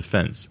argue about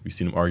defense, we've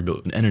seen them argue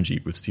about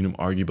energy, we've seen them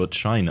argue about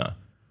China.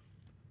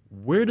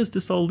 Where does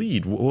this all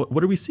lead?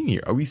 What are we seeing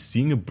here? Are we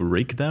seeing a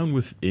breakdown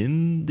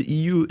within the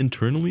EU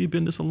internally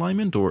in this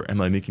alignment, or am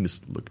I making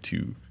this look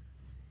too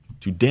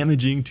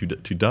damaging, too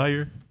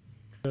dire?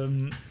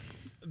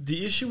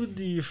 The issue with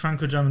the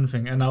Franco-German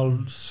thing, and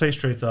I'll say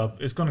straight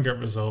up, it's going to get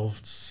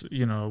resolved.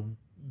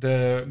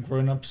 They're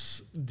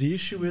grown-ups. The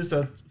issue is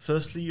that,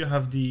 firstly, you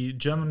have the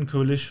German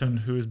coalition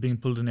who is being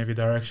pulled in every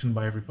direction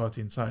by every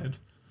party inside.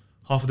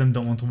 Half of them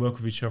don't want to work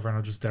with each other and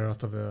are just there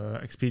out of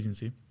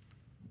expediency.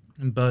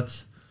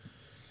 But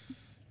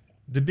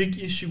the big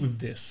issue with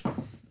this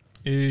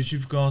is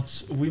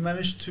we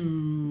managed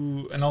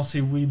to, and I'll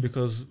say we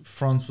because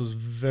France was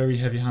very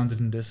heavy-handed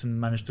in this and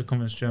managed to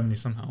convince Germany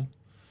somehow.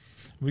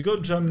 We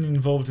got Germany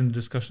involved in the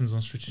discussions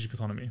on strategic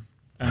autonomy,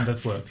 and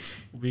that worked.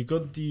 We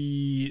got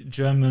the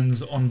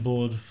Germans on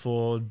board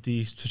for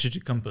the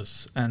strategic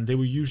compass, and they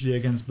were usually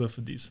against both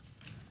of these.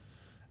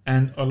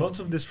 And a lot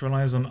of this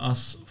relies on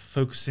us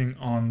focusing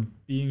on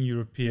being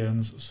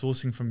Europeans,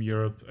 sourcing from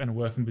Europe, and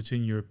working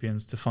between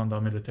Europeans to fund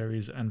our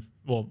militaries and,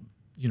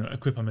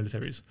 equip our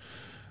militaries.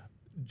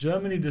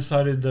 Germany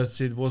decided that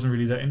it wasn't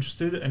really that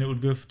interested, and it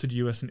would go to the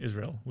US and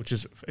Israel, which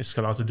is it's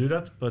allowed to do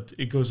that, but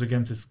it goes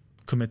against its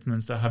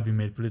commitments that have been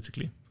made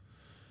politically.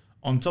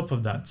 On top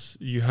of that,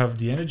 you have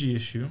the energy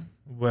issue,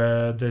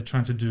 where they're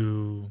trying to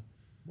do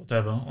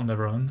whatever on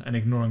their own and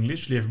ignoring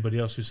literally everybody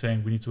else who's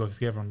saying we need to work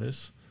together on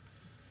this.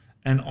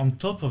 And on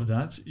top of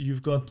that,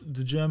 you've got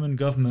the German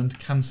government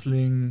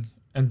cancelling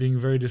and being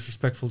very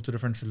disrespectful to the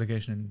French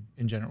delegation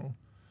in general.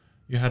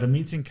 You had a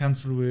meeting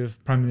cancelled with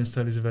Prime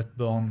Minister Elisabeth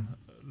Born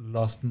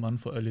last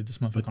month or earlier this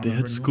month. But they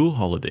had school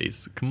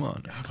holidays. Come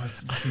on. Yeah,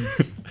 but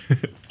listen,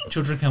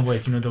 children can't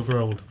wait. They'll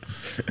grow old.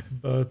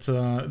 But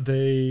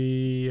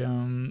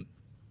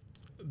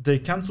they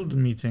cancelled the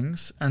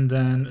meetings, and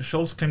then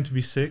Scholz claimed to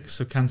be sick,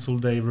 so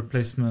cancelled a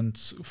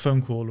replacement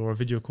phone call or a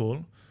video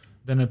call.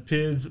 Then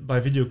appeared by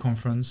video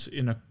conference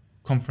in a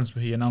conference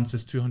where he announced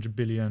his 200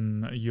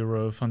 billion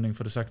euro funding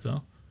for the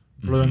sector,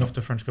 blowing off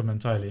the French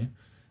government entirely.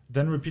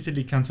 Then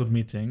repeatedly cancelled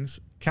meetings,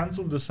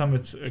 cancelled the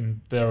summit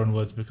in their own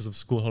words because of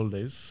school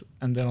holidays,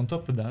 and then on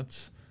top of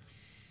that,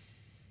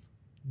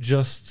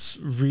 just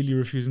really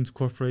refusing to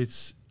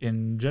cooperate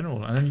in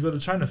general. And then you got the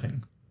China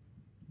thing.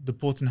 The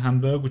port in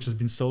Hamburg, which has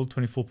been sold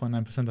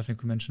 24.9%, I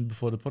think we mentioned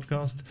before the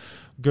podcast,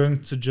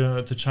 going to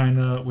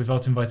China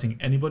without inviting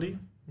anybody,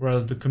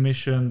 whereas the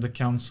Commission, the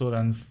Council,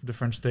 and the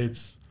French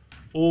states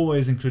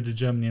always included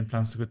Germany in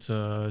plans to go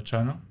to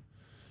China.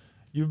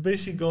 You've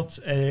basically got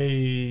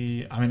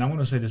I'm going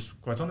to say this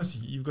quite honestly,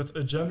 you've got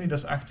a Germany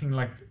that's acting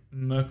like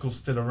Merkel's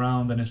still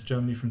around, and it's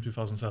Germany from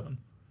 2007.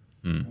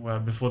 Where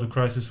before the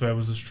crisis, where it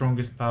was the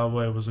strongest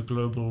power, it was a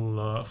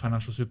global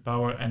financial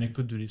superpower, and it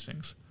could do these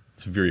things.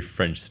 It's a very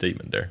French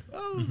statement there.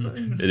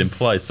 It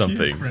implies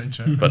something. French,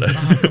 huh? But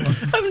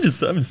I'm just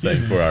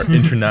saying for our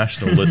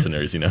international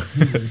listeners,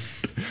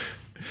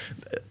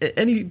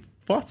 Any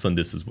thoughts on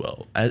this as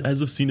well?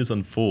 As we've seen this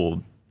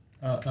unfold.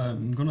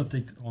 I'm gonna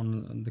take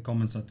on the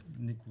comments that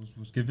Nick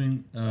was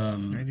giving.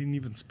 I didn't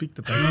even speak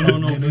the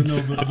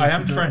No. But I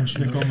am French.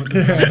 I know that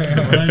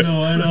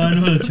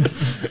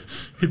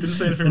He didn't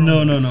say anything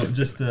wrong. wrong. No.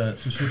 Just to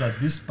show that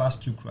this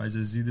past two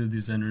crises, either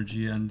this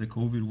energy and the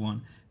COVID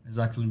one, has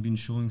actually been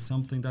showing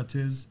something that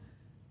is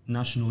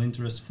national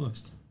interest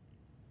first.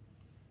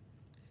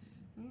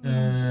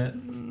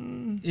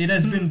 It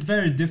has been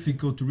very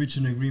difficult to reach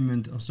an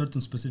agreement of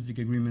certain specific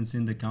agreements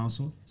in the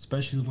council,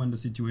 especially when the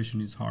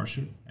situation is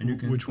harsher. And you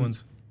can Which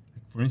ones?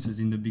 For instance,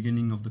 in the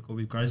beginning of the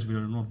COVID crisis, we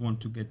do not want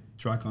to get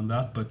track on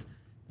that, but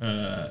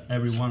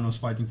everyone was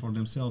fighting for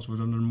themselves, was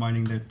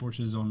undermining their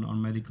purchases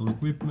on medical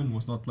equipment,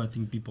 was not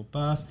letting people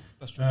pass.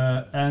 That's true.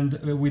 And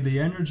with the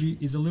energy,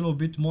 is a little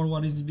bit more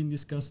what is being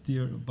discussed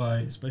here,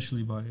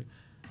 especially by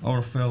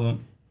our fellow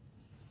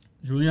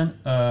Julian,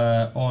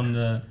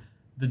 on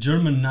the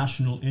German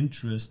national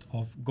interest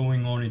of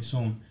going on its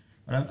own.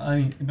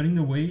 But in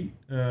a way,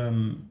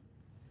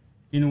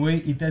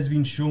 it has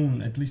been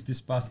shown, at least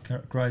this past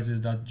crisis,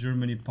 that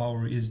Germany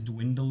power is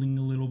dwindling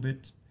a little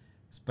bit,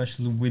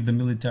 especially with the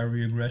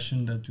military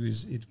aggression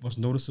it was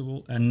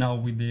noticeable, and now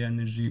with the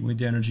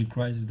energy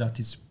crisis, that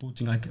is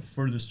putting like a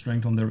further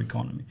strength on their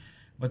economy.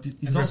 But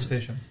it's also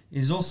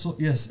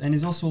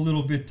a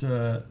little bit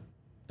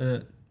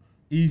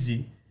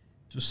easy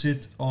to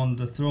sit on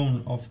the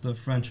throne of the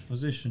French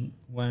position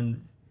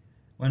when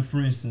for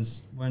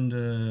instance, when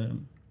the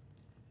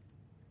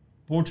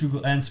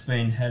Portugal and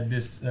Spain had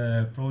this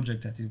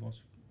project that it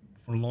was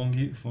for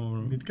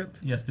MidCat?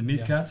 Yes, the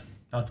MidCat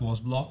that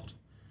was blocked.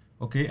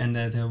 Okay, and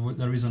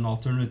there is an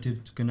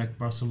alternative to connect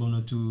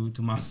Barcelona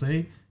to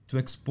Marseille to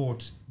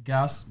export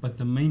gas, but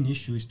the main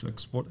issue is to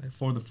export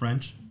for the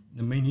French.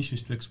 The main issue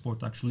is to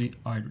export actually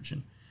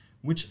hydrogen,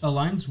 which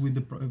aligns with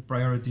the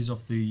priorities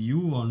of the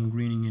EU on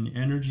greening and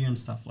energy and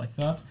stuff like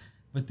that.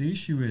 But the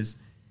issue is,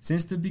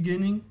 since the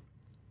beginning,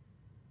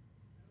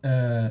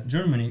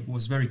 Germany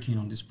was very keen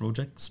on this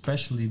project,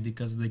 especially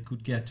because they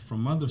could get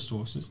from other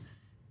sources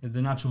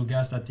the natural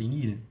gas that they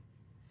needed.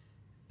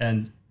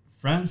 And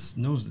France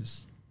knows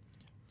this.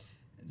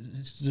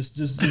 Just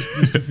to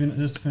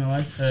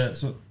finalize,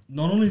 so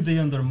not only they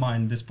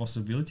undermine this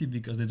possibility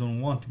because they don't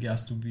want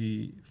gas to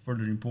be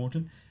further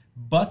imported,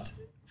 but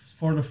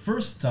for the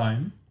first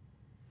time,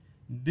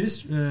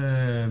 these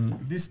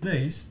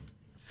days,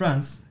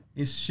 France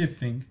is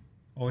shipping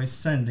or is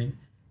sending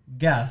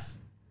gas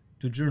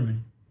to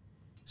Germany.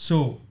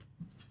 So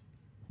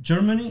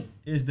Germany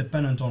is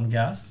dependent on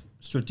gas.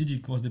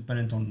 Strategic was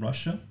dependent on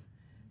Russia,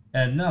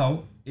 and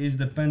now is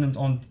dependent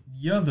on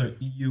the other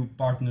EU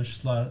partner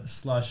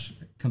slash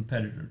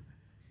competitor.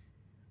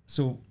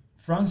 So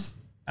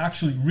France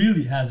actually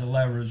really has a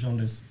leverage on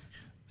this.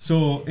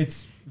 So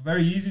it's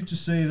very easy to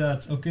say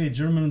that, okay,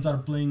 Germans are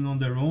playing on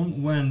their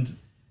own when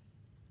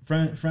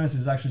France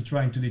is actually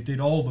trying to dictate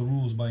all the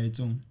rules by its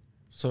own.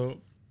 So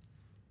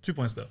 2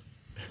 points there.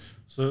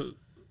 So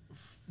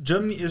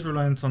Germany is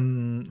reliant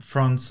on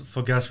France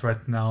for gas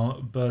right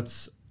now,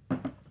 but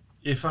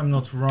if I'm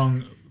not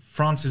wrong,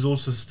 France is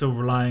also still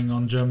relying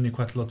on Germany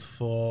quite a lot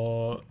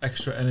for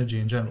extra energy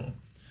in general.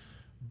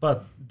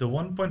 But the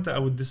one point that I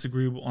would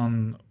disagree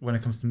on when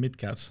it comes to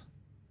MidCat,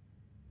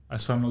 I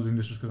swear I'm not doing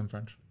this just because I'm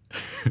French,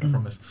 I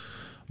promise.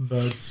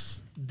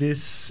 But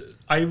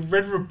I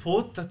read a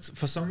report that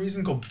for some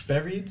reason got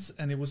buried,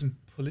 and it was in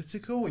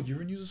Politico or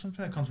Euronews or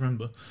something, I can't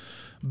remember.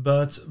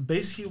 But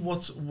basically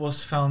what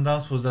was found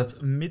out was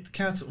that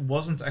MidCat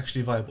wasn't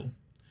actually viable.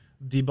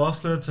 The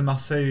Barcelona to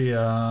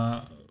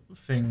Marseille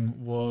thing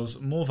was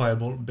more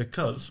viable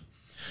because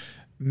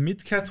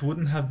MidCat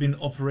wouldn't have been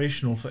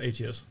operational for 8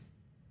 years.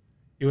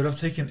 It would have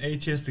taken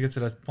 8 years to get to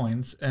that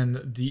point,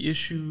 and the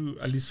issue,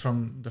 at least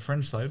from the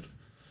French side,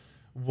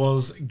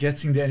 was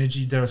getting the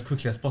energy there as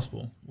quickly as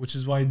possible, which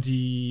is why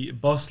the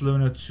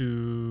Barcelona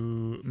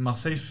to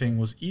Marseille thing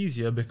was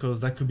easier, because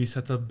that could be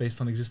set up based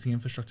on existing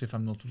infrastructure, if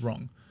I'm not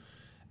wrong.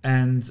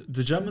 And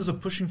the Germans are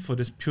pushing for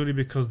this purely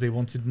because they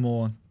wanted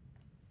more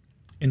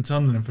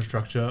internal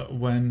infrastructure,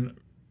 when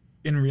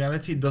in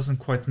reality it doesn't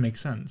quite make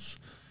sense.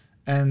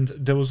 And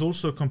there was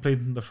also a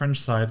complaint on the French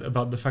side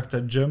about the fact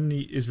that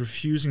Germany is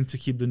refusing to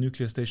keep the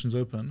nuclear stations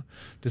open,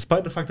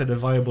 despite the fact that they're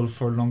viable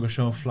for a longer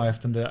shelf life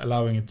than they're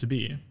allowing it to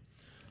be,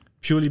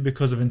 purely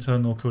because of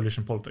internal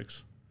coalition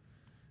politics.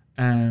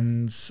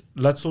 And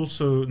let's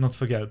also not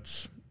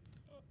forget,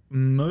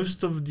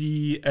 most of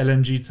the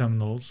LNG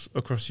terminals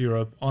across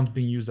Europe aren't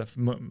being used at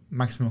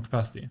maximum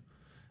capacity.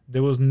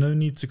 There was no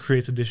need to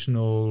create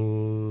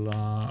additional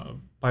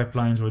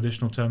pipelines or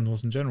additional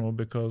terminals in general,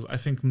 because I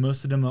think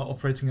most of them are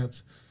operating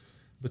at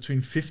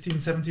between 50 and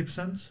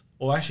 70%,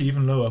 or actually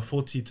even lower,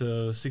 40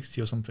 to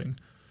 60 or something.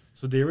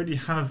 So they already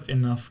have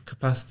enough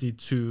capacity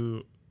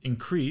to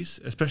increase,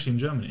 especially in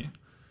Germany.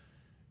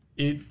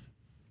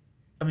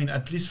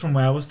 At least from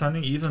where I was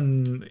standing,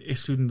 even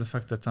excluding the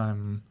fact that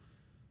I'm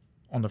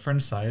on the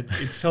French side,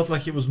 it felt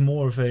like it was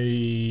more of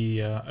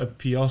a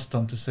PR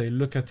stunt to say,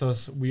 look at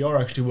us, we are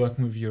actually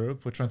working with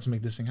Europe, we're trying to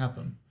make this thing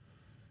happen.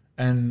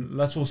 And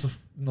let's also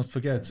not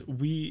forget,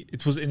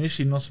 it was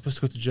initially not supposed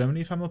to go to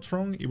Germany, if I'm not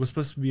wrong. It was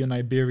supposed to be an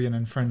Iberian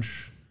and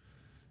French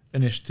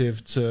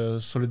initiative to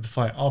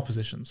solidify our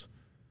positions.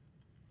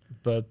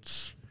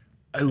 But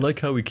I like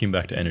how we came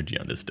back to energy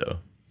on this, though,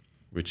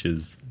 which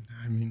is,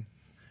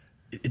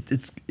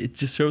 it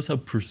just shows how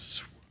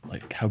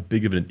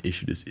big of an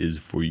issue this is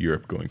for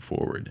Europe going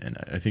forward. And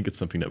I think it's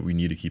something that we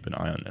need to keep an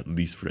eye on, at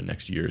least for the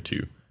next year or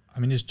two.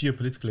 It's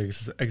geopolitically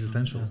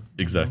existential.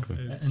 Exactly.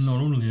 And not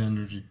only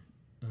energy,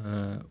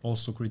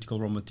 also critical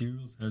raw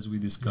materials, as we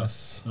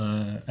discussed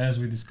on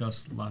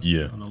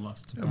the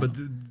last. Yeah, but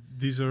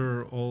these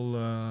are all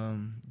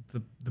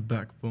the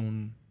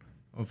backbone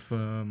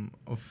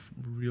of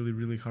really,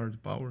 really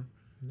hard power.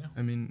 Yeah.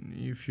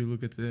 If you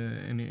look at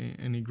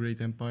any great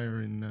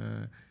empire in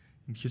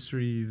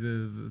history,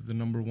 the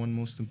number one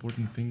most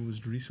important thing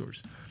was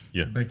resource.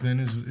 Yeah. Back then,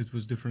 it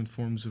was different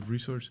forms of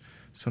resource.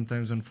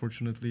 Sometimes,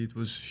 unfortunately, it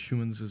was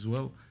humans as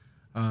well.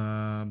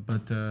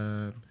 But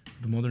the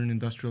modern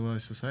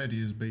industrialized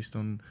society is based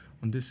on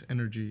this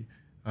energy,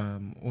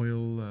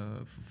 oil,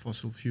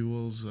 fossil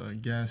fuels,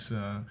 gas.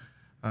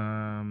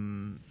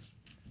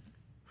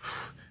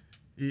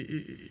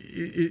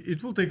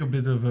 It will take a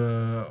bit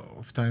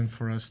of time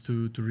for us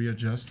to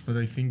readjust, but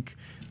I think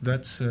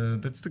that's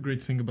the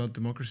great thing about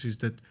democracies,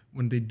 that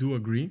when they do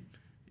agree,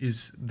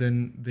 is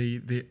then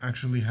they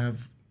actually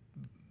have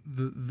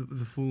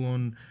the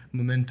full-on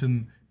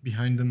momentum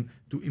behind them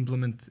to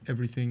implement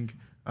everything,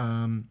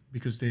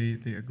 because they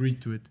agreed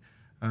to it.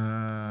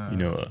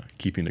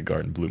 Keeping the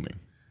garden blooming.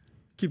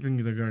 Keeping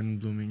the garden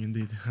blooming,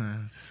 indeed.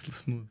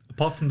 Smooth.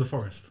 Apart from the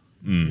forest.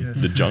 Yes.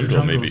 The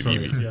jungle, maybe.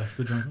 Sorry. Yes,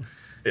 the jungle.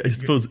 I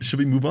suppose, should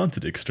we move on to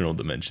the external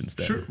dimensions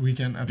then? Sure, we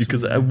can, absolutely.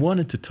 Because I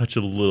wanted to touch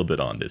a little bit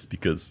on this,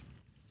 because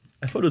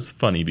I thought it was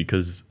funny,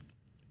 because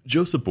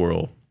Joseph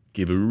Borrell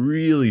gave a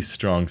really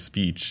strong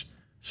speech,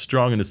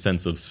 strong in the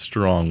sense of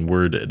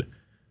strong-worded,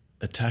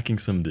 attacking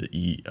some of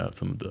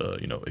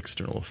the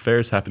external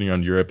affairs happening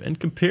around Europe, and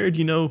compared,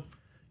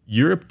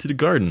 Europe to the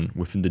garden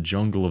within the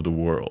jungle of the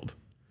world.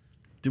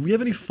 Do we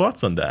have any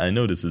thoughts on that? I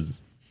know this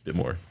is a bit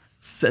more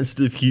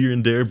sensitive here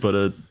and there,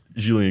 but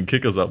Julien,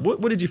 kick us up.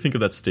 What did you think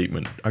of that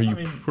statement? Are you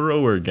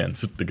pro or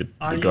against the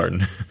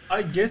garden?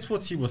 I get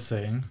what he was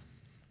saying.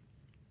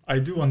 I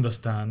do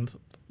understand.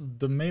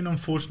 The main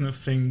unfortunate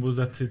thing was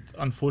that it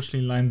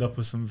unfortunately lined up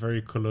with some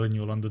very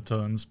colonial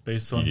undertones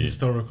based on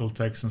historical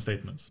texts and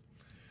statements.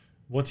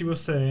 What he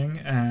was saying,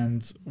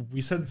 and we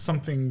said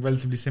something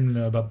relatively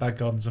similar about back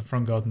gardens and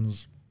front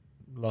gardens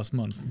last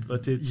month,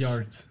 but it's...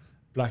 Yards.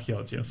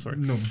 Backyards, yeah, sorry.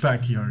 No,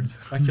 backyards.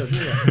 Backyards,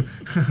 yeah.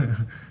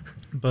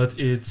 But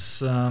it's...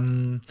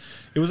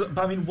 But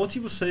I mean, what he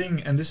was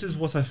saying, and this is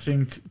what I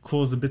think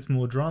caused a bit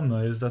more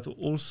drama, is that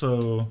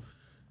also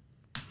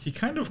he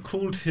kind of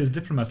called his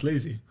diplomats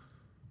lazy.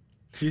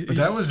 But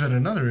that was at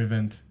another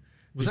event.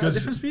 Was that a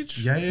different speech?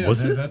 Yeah.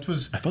 Was it? That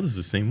was. I thought it was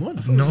the same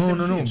one.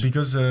 No.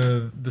 Because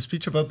the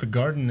speech about the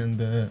garden and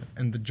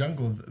the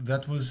jungle,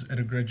 that was at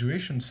a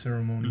graduation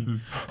ceremony,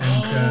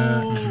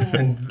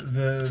 and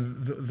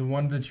the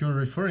one that you're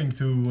referring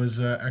to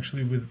was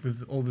actually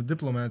with all the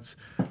diplomats.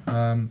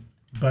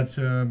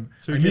 So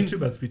he gave 2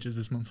 bad speeches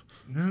this month.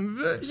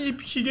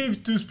 He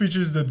gave 2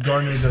 speeches that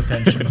garnered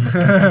attention.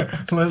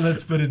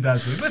 Let's put it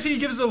that way. But he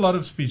gives a lot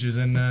of speeches,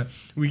 and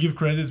we give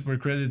credit where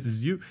credit is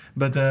due.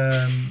 But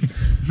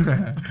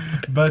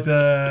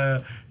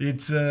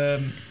it's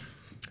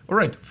all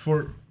right.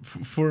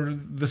 For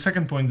the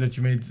second point that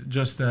you made,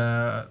 just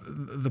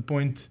the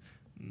point,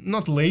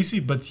 not lazy,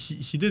 but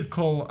he did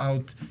call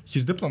out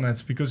his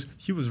diplomats because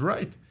he was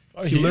right.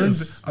 He learned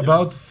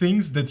about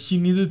things that he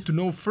needed to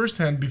know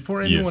firsthand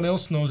before anyone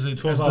else knows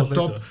it as the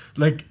top,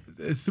 like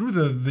through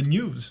the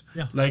news.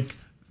 Yeah. Like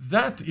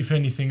that, if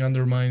anything,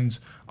 undermines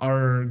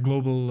our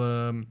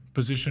global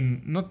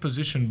position, not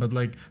position, but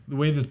like the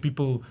way that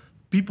people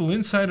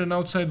inside and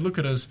outside look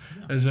at us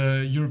as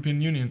a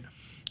European Union.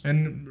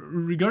 And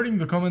regarding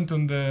the comment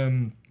on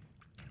the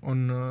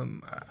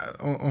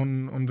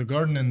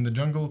garden and the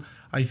jungle,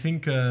 I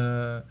think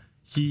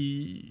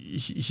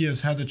he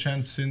has had a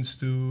chance since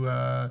to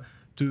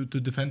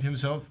defend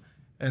himself,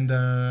 and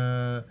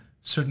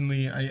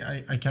certainly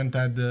I can't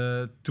add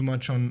too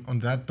much on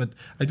that. But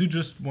I do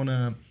just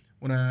wanna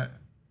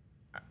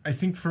I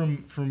think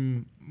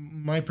from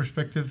my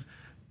perspective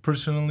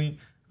personally,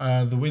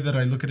 the way that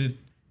I look at it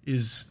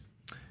is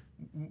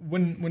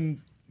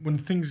when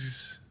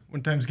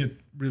times get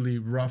really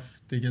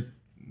rough,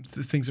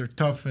 things are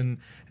tough, and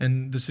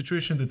the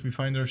situation that we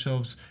find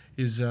ourselves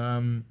is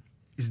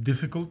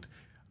difficult.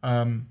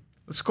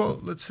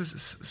 Let's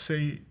just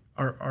say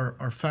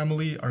our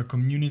family, our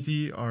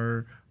community,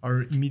 our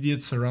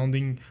immediate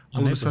surrounding,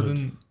 all of a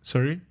sudden,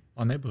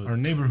 our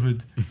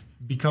neighborhood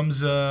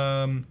becomes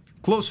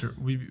closer.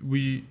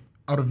 We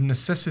out of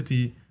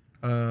necessity,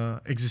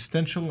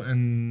 existential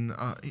and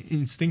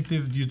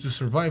instinctive due to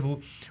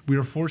survival, we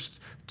are forced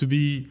to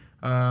be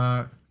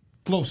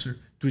closer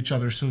to each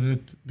other, so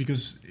that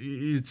because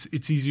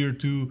it's easier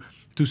to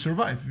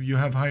survive, you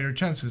have higher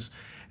chances,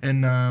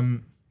 and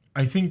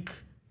I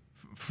think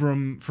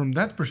from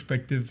that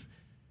perspective,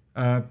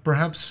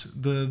 perhaps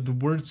the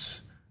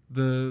words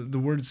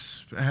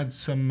had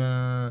some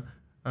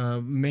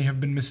may have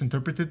been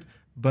misinterpreted,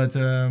 but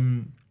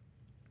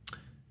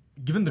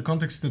given the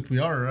context that we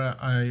are,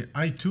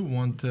 I too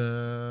want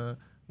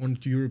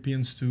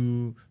Europeans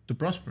to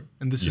prosper,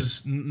 and this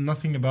is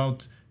nothing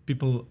about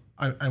people.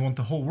 I want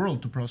the whole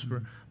world to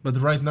prosper, but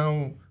right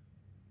now,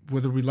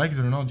 whether we like it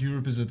or not,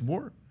 Europe is at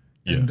war,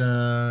 and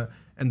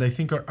I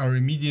think our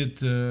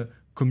immediate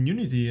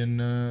community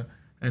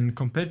and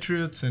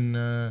compatriots and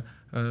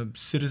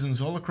citizens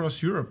all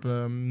across Europe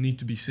need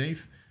to be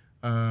safe,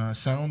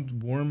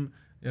 sound, warm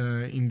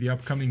in the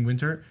upcoming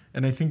winter.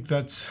 And I think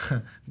that's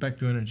back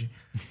to energy.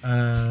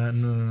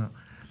 No.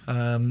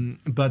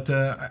 But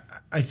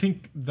I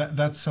think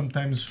that's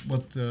sometimes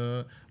what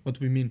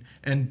we mean.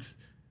 And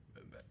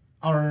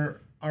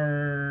our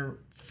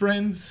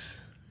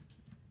friends,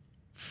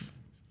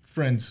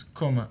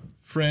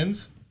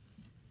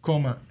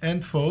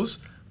 and foes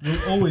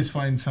will always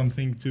find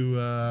something to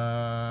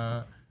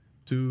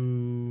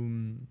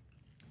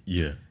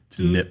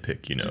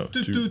nitpick,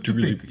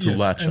 to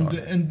latch on.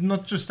 And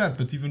not just that,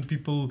 but even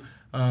people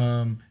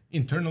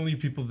internally,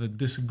 people that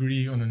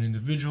disagree on an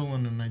individual,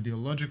 on an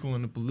ideological,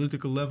 on a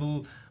political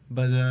level,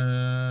 but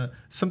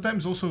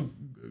sometimes also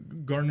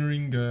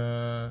garnering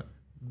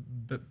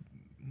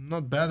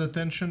not bad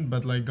attention,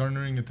 but like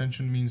garnering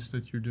attention means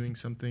that you're doing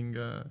something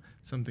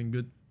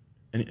good.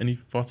 Any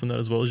thoughts on that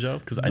as well, João?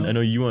 Because I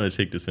know you want to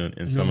take this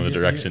in some other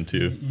direction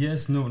too.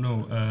 Yes, no.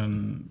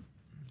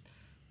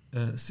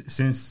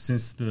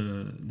 Since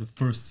the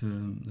first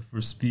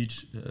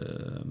speech,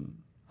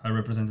 High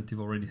Representative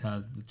already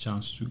had the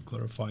chance to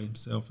clarify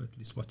himself, at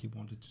least what he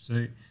wanted to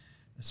say.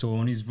 So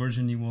on his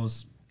version, he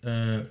was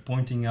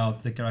pointing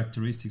out the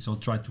characteristics, or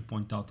tried to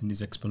point out in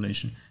his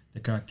explanation, the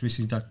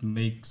characteristics that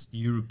makes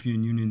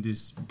European Union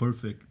this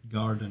perfect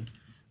garden,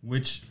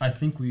 which I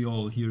think we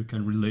all here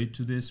can relate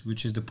to this,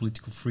 which is the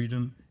political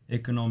freedom,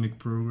 economic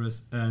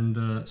progress, and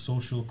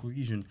social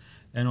cohesion.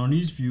 And on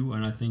his view,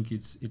 and I think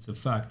it's a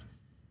fact,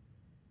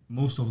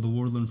 most of the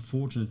world,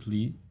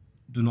 unfortunately,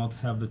 do not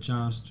have the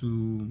chance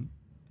to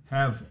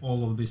have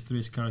all of these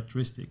three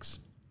characteristics.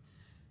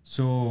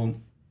 So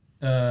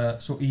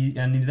he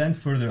then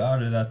further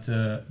added that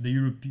the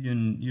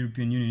European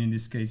Union in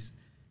this case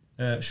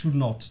should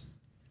not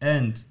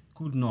and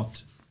could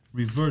not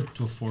revert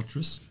to a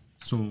fortress,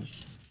 so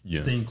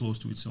staying close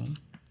to its own.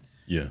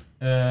 Yeah.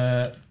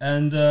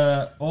 And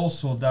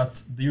also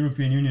that the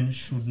European Union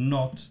should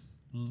not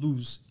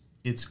lose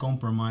its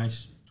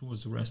compromise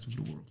towards the rest of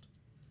the world.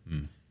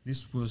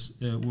 This were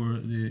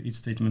its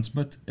statements.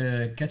 But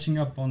catching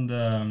up on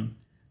the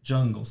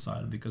jungle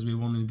side, because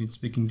we've only been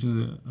speaking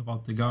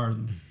about the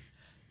garden.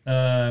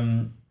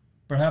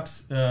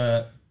 Perhaps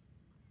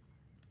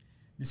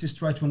this is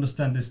try to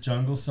understand this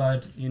jungle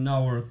side in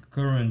our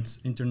current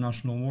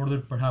international order.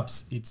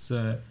 Perhaps it's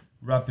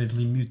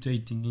rapidly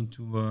mutating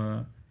into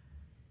a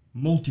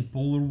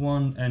multipolar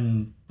one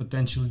and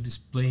potentially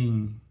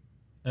displaying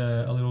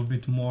a little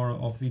bit more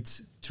of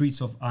its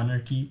traits of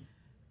anarchy.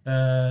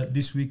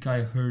 This week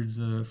I heard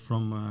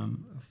from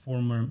a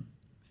former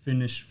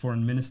Finnish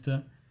foreign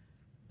minister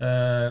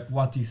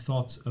what he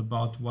thought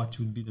about what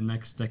would be the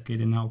next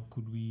decade and how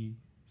could we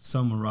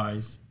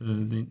summarize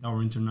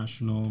our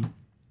international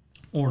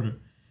order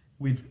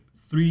with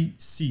 3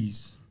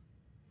 C's: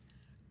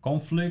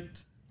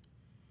 conflict,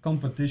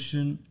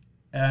 competition,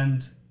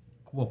 and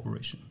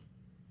cooperation.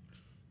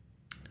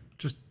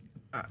 Just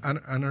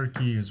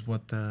anarchy is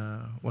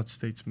what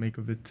states make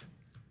of it,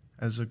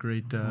 as a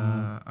great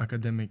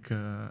academic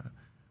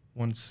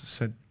once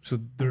said. So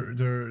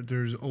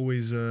there's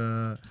always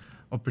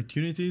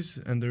opportunities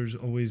and there's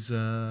always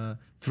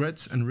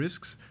threats and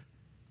risks,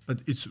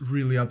 but it's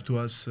really up to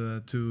us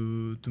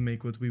to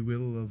make what we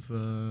will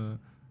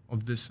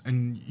of this.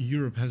 And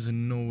Europe has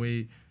in no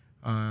way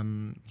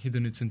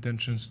hidden its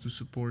intentions to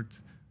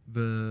support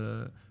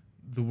the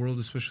world,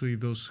 especially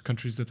those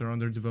countries that are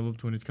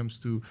underdeveloped when it comes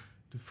to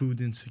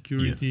food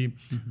insecurity,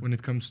 when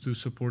it comes to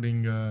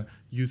supporting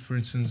youth. For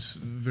instance,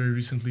 very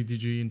recently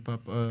DG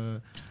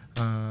INPA,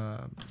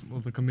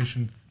 the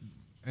Commission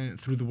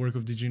through the work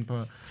of DG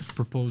INPA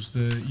proposed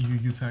the EU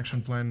Youth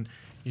Action Plan,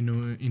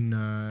 in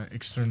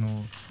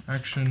external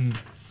action,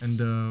 and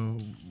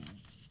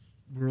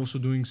we're also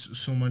doing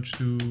so much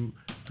to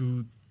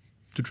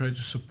try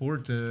to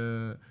support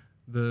the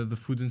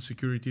food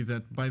insecurity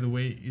that, by the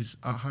way, is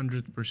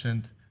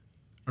 100%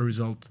 a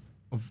result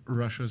of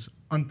Russia's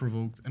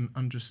unprovoked and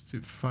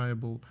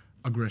unjustifiable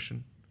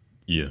aggression.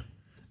 Yeah.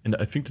 And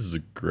I think this is a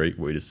great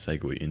way to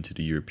segue into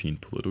the European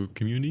political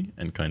community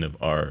and kind of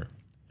our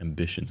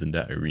ambitions in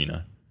that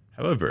arena.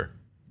 However,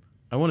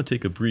 I want to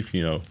take a brief,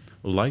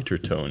 lighter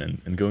tone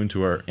and go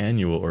into our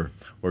annual or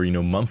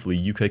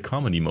monthly UK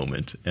comedy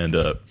moment. And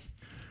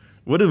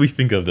what did we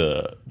think of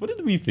our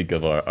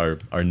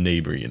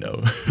neighbor,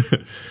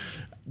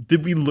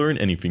 Did we learn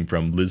anything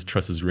from Liz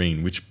Truss's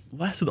reign, which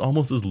lasted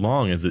almost as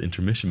long as the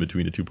intermission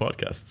between the two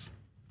podcasts?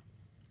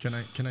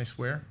 Can I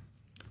swear?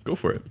 Go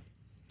for it.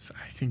 So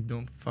I think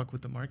don't fuck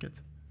with the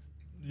market.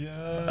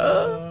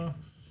 Yeah.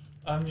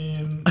 I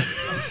mean,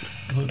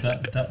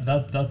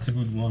 that's a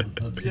good one.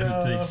 That's a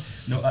good take.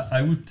 No,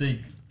 I would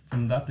take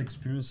from that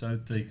experience. I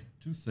would take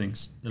 2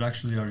 things that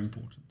actually are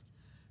important.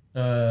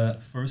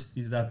 First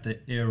is that the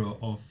era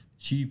of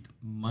cheap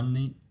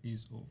money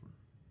is over.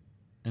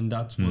 And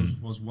that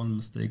was one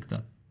mistake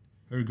that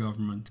her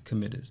government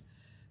committed.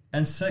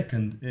 And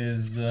second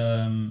is,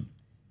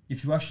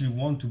 if you actually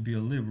want to be a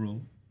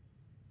liberal,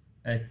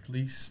 at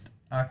least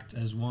act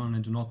as one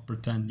and do not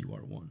pretend you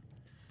are one.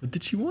 But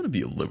did she want to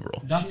be a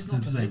liberal? That's the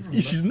thing.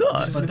 She's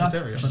not. But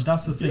that's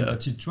the thing. Yeah.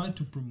 But she tried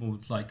to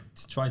promote,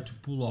 tried to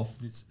pull off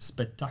this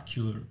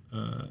spectacular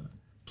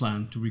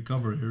plan to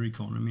recover her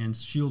economy and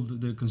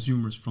shield the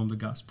consumers from the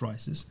gas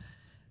prices.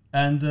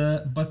 And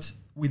but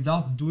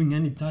without doing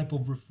any type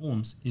of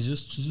reforms, she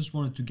just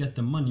wanted to get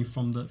the money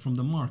from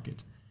the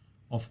market.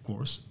 Of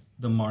course,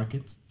 the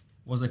market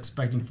was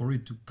expecting for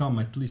it to come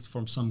at least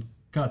from some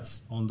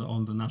cuts on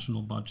the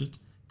national budget.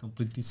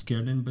 Completely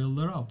scared and bailed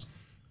her out.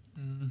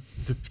 I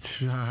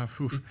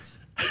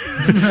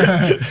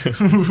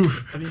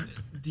mean,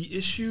 the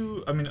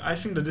issue. I mean, I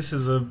think that this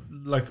is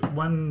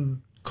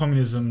when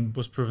communism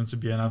was proven to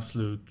be an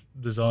absolute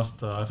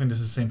disaster. I think this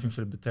is the same thing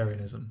for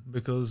libertarianism,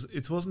 because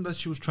it wasn't that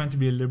she was trying to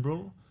be a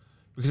liberal,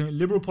 because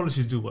liberal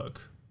policies do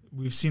work.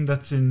 We've seen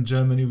that in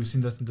Germany, we've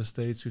seen that in the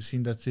States, we've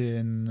seen that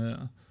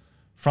in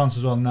France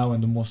as well now,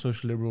 in the more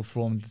social liberal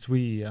form that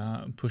we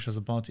push as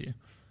a party.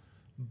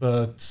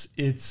 But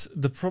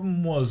the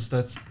problem was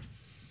that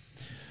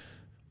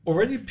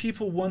already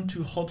people weren't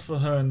too hot for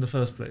her in the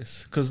first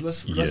place. Because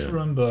let's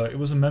remember, it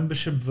was a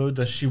membership vote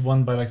that she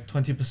won by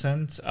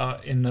 20%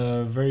 in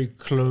a very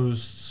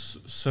closed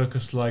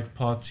circus-like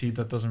party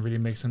that doesn't really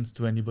make sense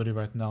to anybody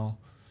right now.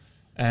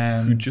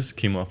 And who just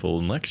came off an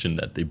election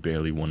that they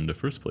barely won in the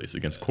first place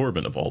against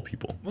Corbyn, of all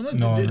people. Well, they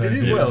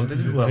did well. They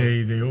did well.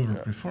 They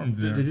overperformed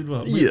there. They did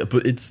well. Yeah,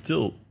 but it's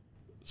still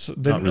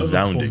not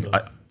resounding.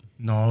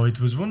 No, it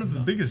was one of the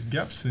biggest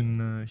gaps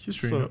in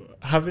history. So, no?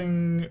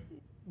 having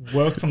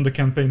worked on the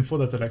campaign for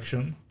that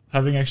election,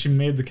 having actually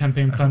made the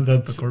campaign plan The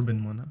that...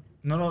 Corbyn one. Huh?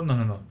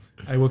 No.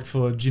 I worked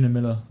for Gina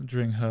Miller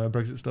during her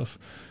Brexit stuff.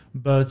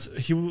 But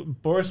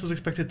Boris was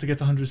expected to get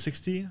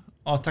 160.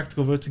 Our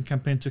tactical voting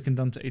campaign took him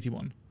down to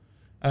 81.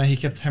 And he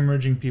kept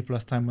hemorrhaging people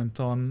as time went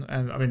on.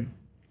 And I mean,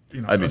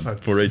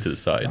 foray to the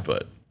side, yeah.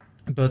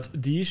 But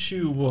the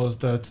issue was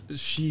that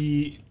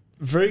she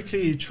very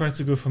clearly tried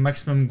to go for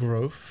maximum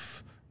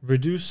growth,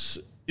 reduce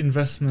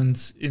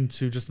investment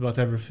into just about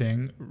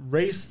everything,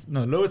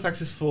 lower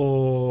taxes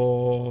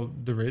for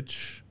the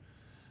rich.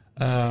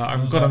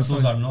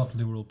 Those are not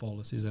liberal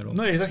policies at all.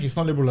 No, exactly. It's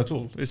not liberal at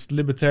all. It's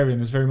libertarian.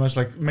 It's very much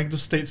like make the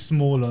state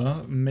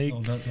smaller, make...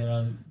 No, that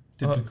are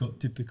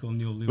typical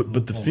neoliberal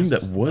but the thing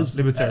that was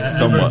libertarian.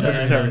 somewhat...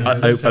 Libertarian.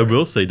 I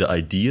will say the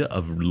idea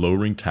of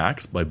lowering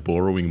tax by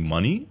borrowing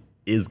money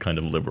is kind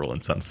of liberal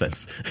in some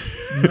sense.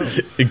 No.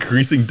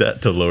 Increasing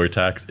debt to lower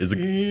tax is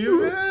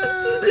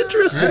that's an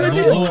interesting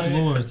idea.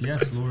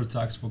 Lower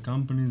tax for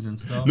companies and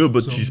stuff. No,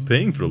 but she's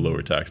paying for a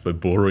lower tax by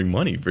borrowing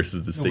money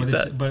versus the state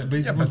debt.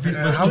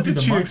 How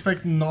did she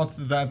expect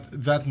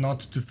that not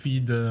to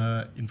feed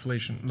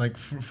inflation? Like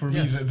for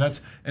me,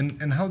 that's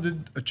and how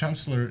did a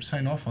chancellor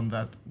sign off on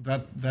that?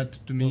 That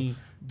to me,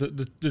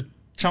 the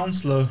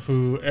chancellor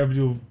who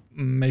everybody will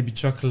maybe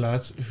chuckle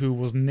at, who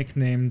was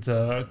nicknamed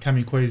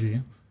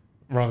Kamikaze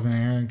rather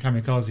than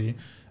Kamikaze,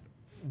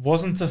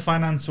 wasn't a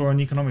finance or an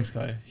economics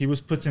guy. He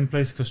was put in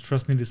place because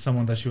Truss needed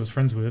someone that she was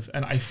friends with,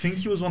 and I think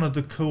he was one of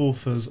the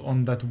co-authors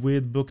on that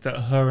weird book that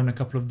her and a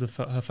couple of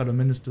her fellow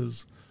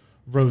ministers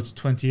wrote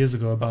 20 years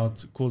ago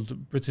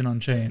called Britain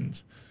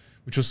Unchained,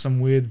 which was some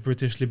weird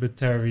British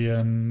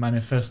libertarian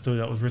manifesto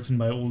that was written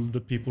by all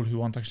the people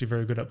who aren't actually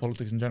very good at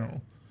politics in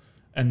general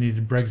and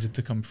needed Brexit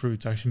to come through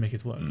to actually make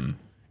it work,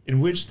 in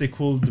which they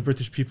called the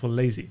British people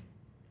lazy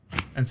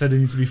and said they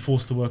need to be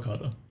forced to work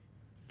harder.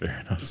 Fair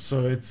enough.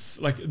 So it's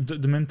like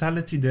the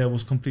mentality there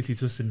was completely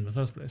twisted in the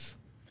first place.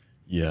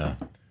 Yeah,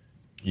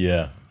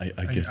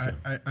 I guess so.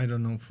 I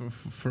don't know.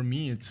 For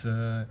me, it's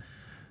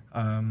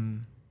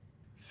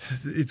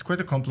quite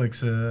a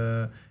complex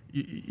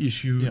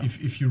issue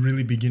if you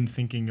really begin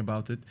thinking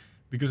about it,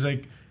 because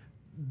like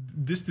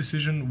this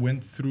decision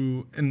went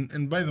through,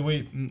 and by the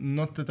way,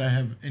 not that I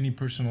have any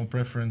personal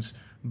preference,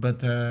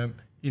 but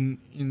in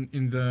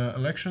the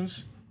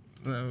elections.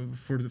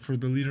 For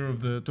the leader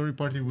of the Tory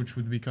party, which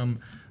would become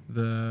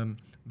the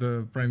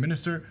prime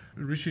minister,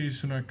 Rishi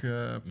Sunak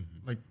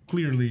like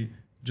clearly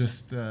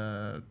just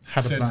had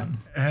a plan.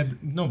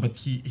 But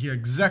he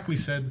exactly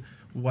said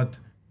what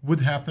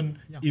would happen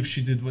if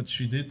she did what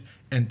she did,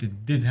 and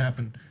it did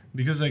happen,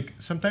 because like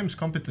sometimes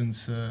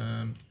competence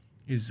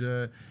is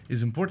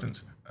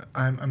important.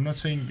 I'm not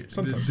saying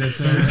sometimes.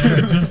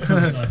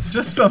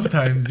 Just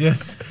sometimes,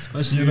 yes.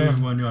 Especially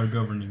when you are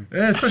governing.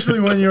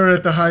 Especially when you're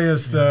at the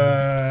highest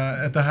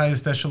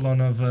echelon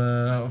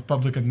of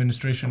public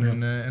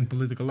administration and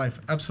political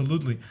life.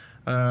 Absolutely.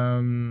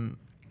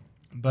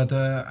 But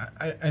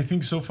I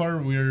think so far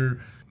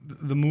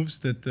the moves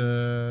that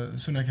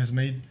Sunak has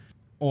made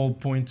all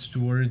point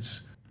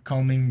towards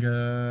calming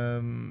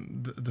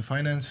the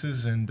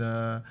finances and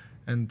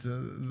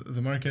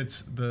the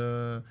markets,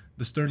 the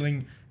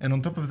sterling, and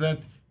on top of that,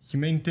 he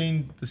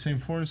maintained the same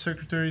foreign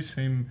secretary,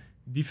 same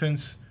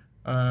defense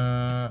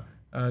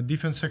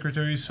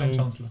secretary, so and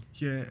chancellor.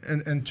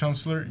 And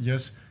chancellor,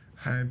 yes.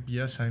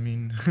 Yes, I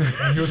mean,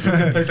 he was put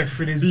in place like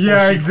 3 days before.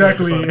 Yeah,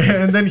 exactly.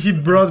 And then he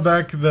brought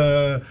back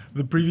the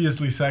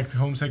previously sacked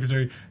Home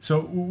Secretary.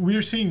 So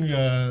we're seeing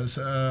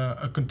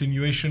a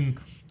continuation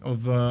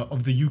of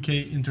the UK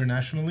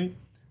internationally.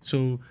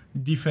 So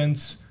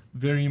defense,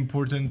 very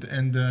important,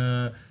 and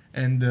the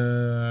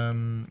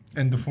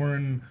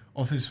Foreign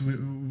Office,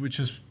 which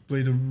has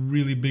played a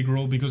really big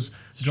role, because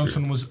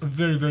Johnson was a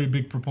very, very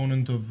big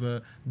proponent of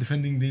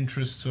defending the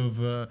interests of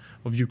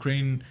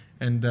Ukraine,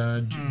 and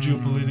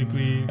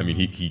geopolitically. I mean,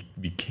 he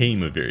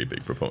became a very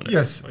big proponent.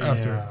 Yes,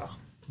 after.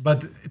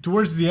 But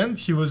towards the end,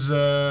 he was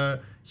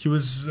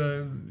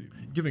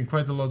giving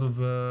quite a lot of.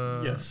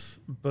 Yes,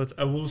 but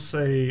I will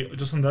say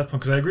just on that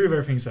point, because I agree with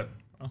everything you said.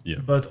 Yeah.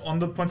 But on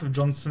the point of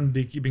Johnson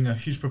being a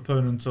huge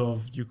proponent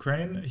of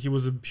Ukraine, he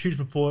was a huge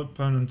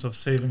proponent of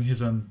saving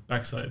his own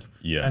backside.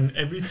 Yeah. And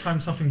every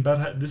time something bad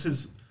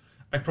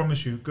I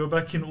promise you, go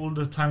back in all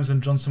the times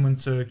when Johnson went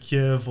to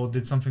Kiev or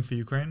did something for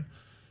Ukraine.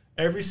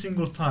 Every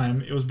single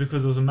time, it was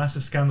because there was a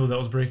massive scandal that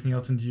was breaking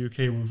out in the UK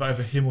with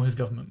either him or his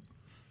government.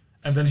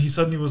 And then he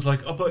suddenly was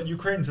like, "Oh, but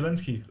Ukraine,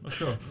 Zelensky, let's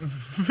go."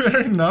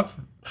 Fair enough.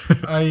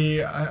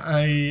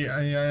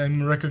 I'm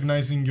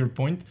recognizing your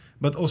point,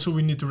 but also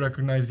we need to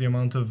recognize the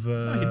amount of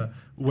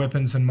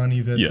weapons and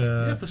money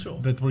that for sure.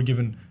 that were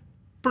given.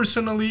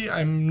 Personally,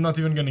 I'm not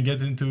even going to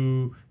get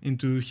into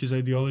his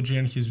ideology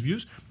and his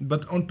views,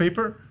 but on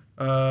paper,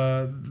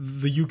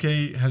 the UK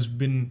has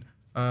been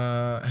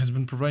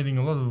providing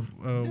a lot of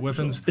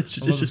weapons.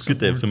 Sure. It's just good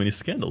to have so many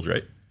scandals,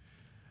 right?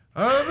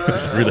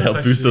 Really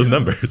help boost those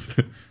numbers.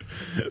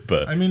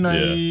 But I mean,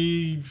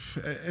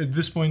 at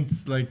this point,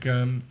 like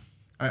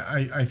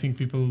I think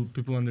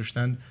people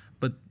understand.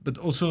 But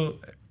also,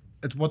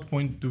 at what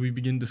point do we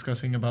begin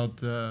discussing about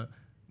the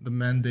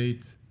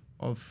mandate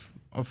of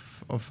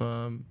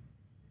a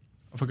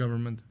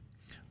government?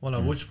 Well,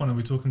 at which point are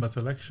we talking about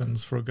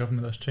elections for a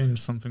government that's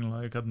changed something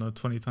like, I don't know,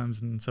 20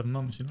 times in 7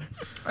 months, you know?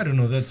 I don't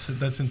know.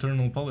 That's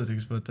internal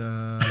politics, but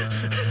That's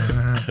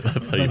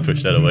how you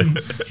push that away.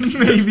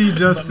 maybe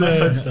just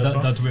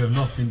that we have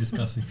not been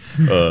discussing.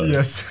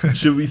 yes.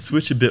 Should we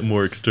switch a bit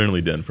more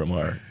externally then from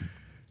our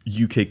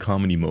UK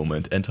comedy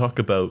moment and talk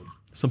about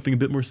something a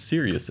bit more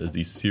serious, as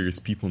these serious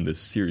people in this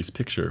serious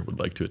picture would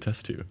like to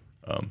attest to?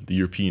 The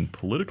European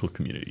political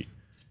community,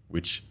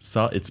 which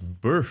saw its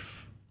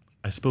birth,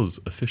 I suppose,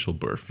 official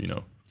birth,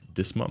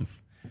 this month.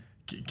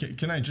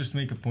 Can I just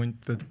make a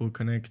point that will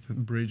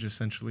bridge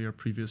essentially our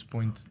previous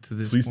point to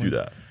this Please point? do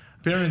that.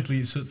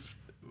 Apparently, so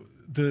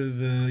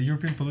the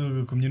European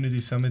Political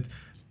Community Summit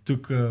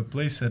took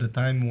place at a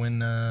time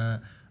when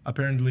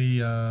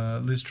apparently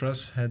Liz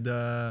Truss had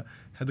a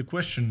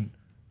question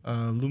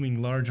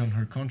looming large on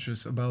her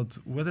conscience about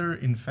whether,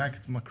 in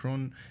fact,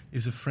 Macron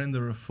is a friend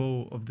or a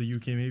foe of the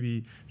UK.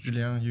 Maybe,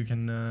 Julien, you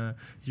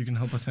can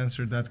help us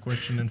answer that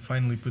question and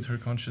finally put her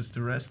conscience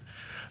to rest.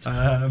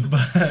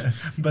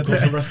 But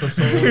the rest of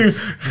soul.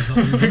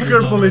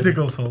 her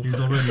political soul. He's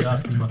already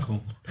asking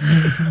Macron.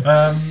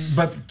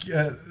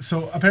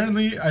 So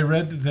apparently, I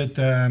read that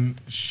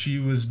she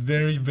was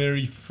very,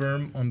 very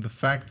firm on the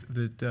fact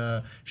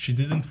that she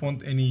didn't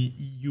want any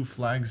EU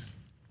flags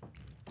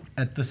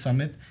at the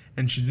summit,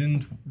 and she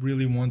didn't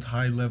really want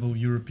high-level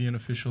European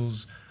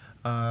officials,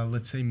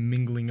 let's say,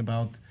 mingling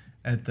about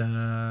at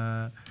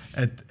the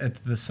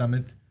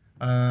summit,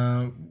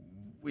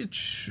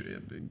 which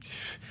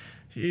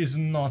is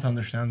not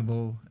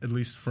understandable, at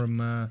least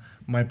from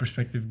my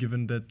perspective,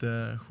 given that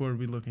who are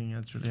we looking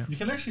at, Julia? You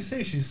can actually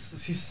say she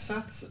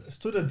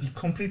stood at the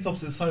complete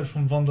opposite side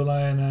from von der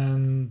Leyen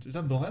and, is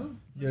that Borrel?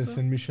 Yes,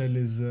 and Michel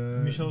is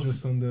Michel's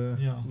just on the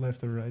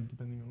left or right,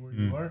 depending on where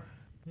you are.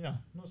 Yeah,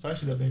 no, so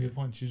actually that may be a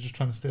point. She's just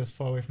trying to stay as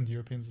far away from the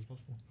Europeans as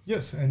possible.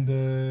 Yes, and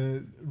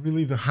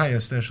really the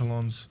highest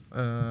echelons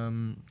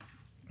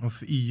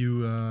of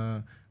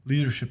EU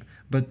leadership.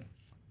 But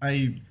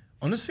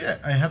honestly,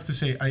 I have to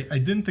say, I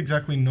didn't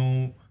exactly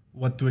know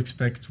what to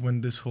expect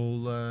when this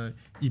whole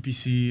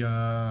EPC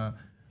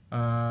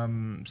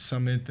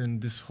summit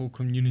and this whole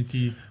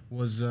community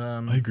was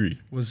I agree.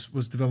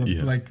 was developed.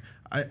 Yeah. Like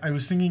I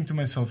was thinking to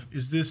myself,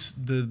 is this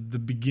the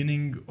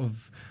beginning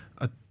of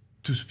a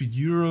two-speed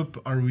Europe?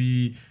 Are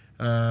we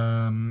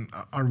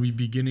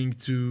beginning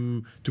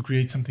to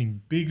create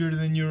something bigger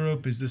than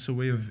Europe? Is this a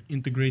way of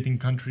integrating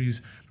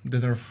countries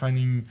that are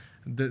finding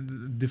the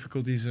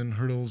difficulties and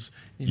hurdles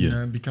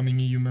in becoming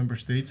EU member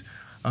states?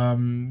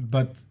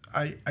 But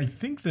I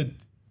think that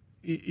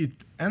it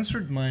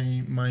answered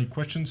my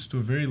questions to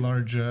a very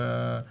large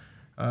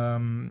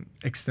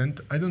extent.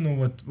 I don't know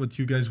what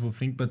you guys will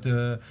think, but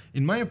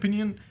in my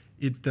opinion,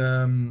 it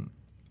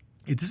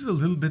is a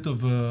little bit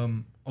of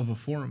a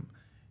forum.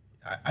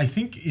 I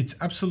think its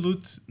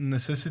absolute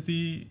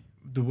necessity,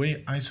 the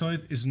way I saw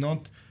it, is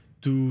not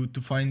to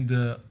find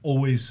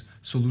always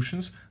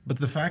solutions, but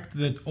the fact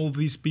that all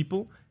these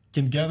people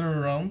can gather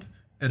around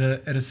at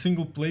a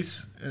single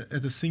place,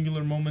 at a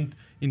singular moment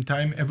in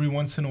time, every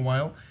once in a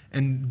while,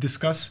 and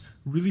discuss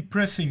really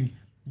pressing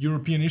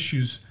European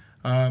issues.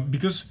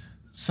 Because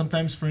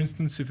sometimes, for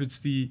instance, if it's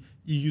the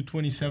EU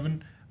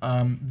 27,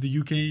 the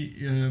UK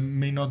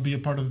may not be a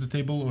part of the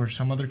table, or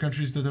some other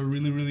countries that are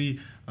really, really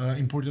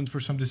important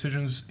for some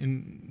decisions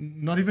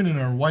not even in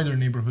our wider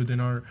neighborhood, in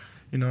our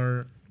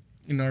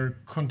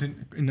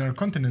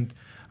continent.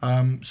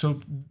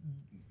 So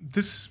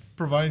this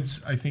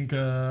provides, I think,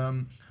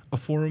 a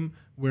forum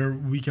where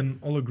we can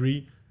all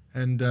agree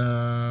and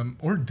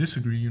or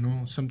disagree.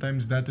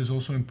 Sometimes that is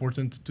also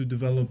important to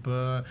develop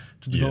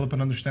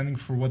an understanding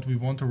for what we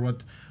want or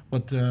what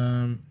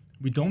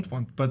we don't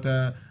want. But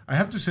I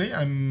have to say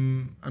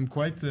I'm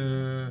quite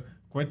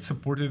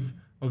supportive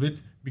of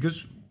it,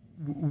 because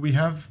we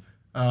have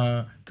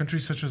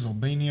countries such as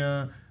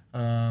Albania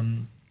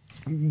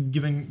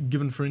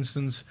given for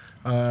instance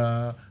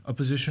a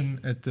position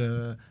at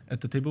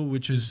the table,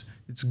 which is,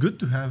 it's good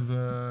to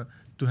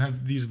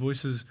have these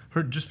voices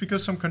heard. Just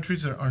because some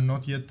countries are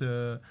not yet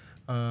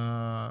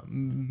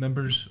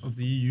members of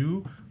the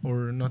EU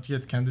or not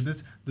yet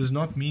candidates does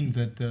not mean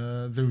that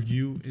their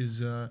view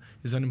is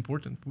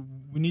unimportant.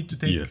 We need to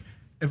take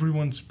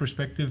everyone's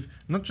perspective,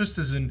 not just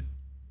as an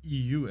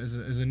EU, as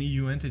an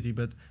EU entity,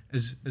 but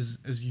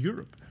as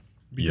Europe,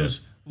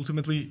 because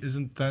ultimately,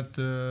 isn't that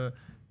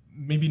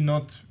maybe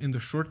not in the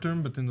short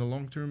term, but in the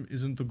long term,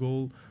 isn't the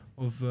goal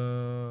of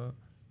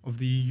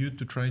the EU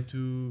to try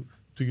to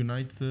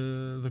unite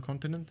the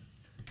continent?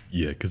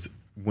 Yeah, because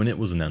when it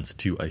was announced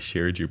too, I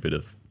shared your bit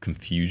of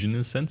confusion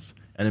in a sense.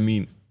 And I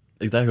mean,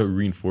 like, that got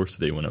reinforced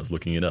today when I was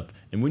looking it up.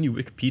 And when you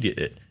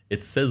Wikipedia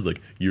it says like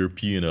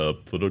European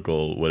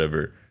political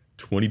whatever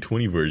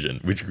 2020 version,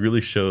 which really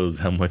shows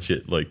how much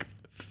it like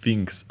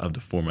thinks of the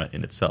format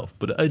in itself.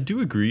 But I do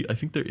agree, I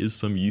think there is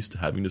some use to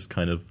having this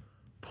kind of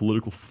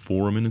political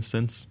forum in a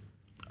sense.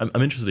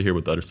 I'm interested to hear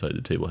what the other side of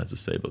the table has to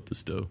say about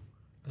this, though.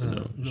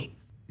 No,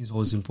 it's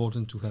always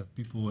important to have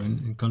people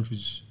in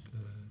countries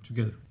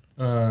together.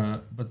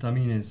 But I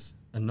mean, it's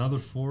another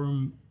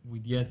forum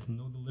with yet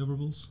no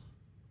deliverables.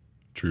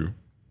 True.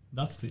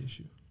 That's the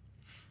issue.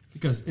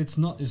 Because it's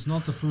not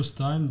the first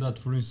time that,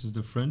 for instance,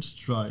 the French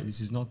try.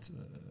 This is not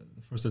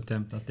the first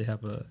attempt that they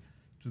have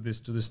to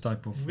this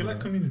type of. We like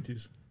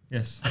communities.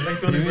 Yes, I like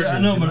the divergence, I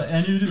know, but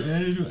and you do,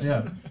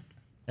 yeah,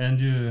 and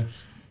you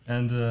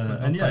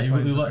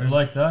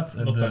like that,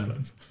 and Not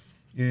pipelines.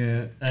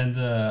 yeah, and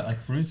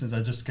like for instance,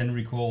 I just can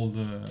recall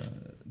the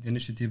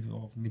initiative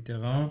of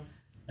Mitterrand,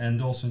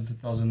 and also in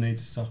 2008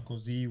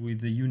 Sarkozy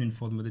with the Union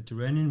for the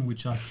Mediterranean,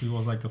 which actually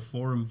was like a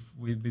forum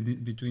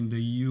between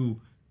the EU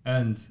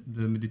and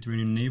the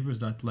Mediterranean neighbors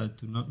that led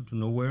to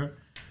nowhere.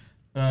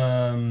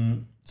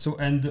 So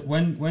and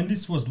when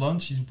this was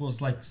launched, it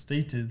was like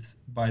stated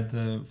by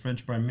the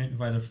French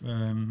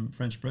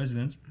French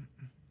president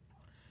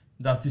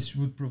that this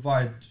would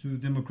provide to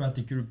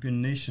democratic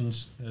European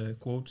nations,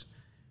 quote,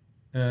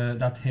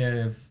 that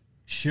have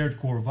shared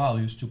core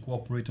values to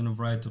cooperate on a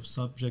variety of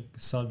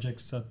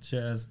subjects such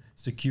as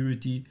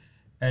security,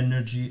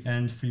 energy,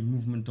 and free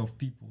movement of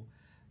people.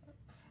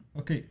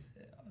 Okay,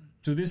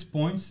 to this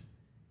point,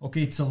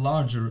 okay, it's a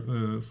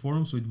larger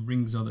forum, so it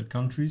brings other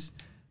countries.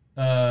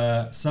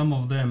 Some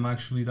of them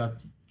actually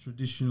that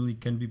traditionally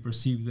can be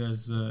perceived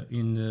as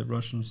in the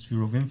Russian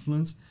sphere of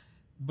influence.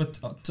 But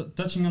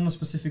touching on the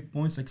specific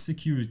points like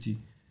security,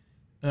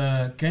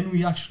 can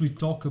we actually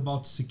talk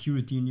about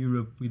security in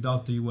Europe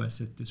without the US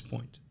at this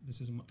point?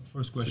 This is my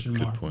first question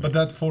mark. Point. But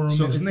that forum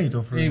is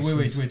NATO, for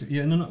instance. Wait.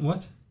 Yeah, no,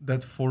 what?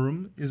 That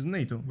forum is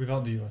NATO.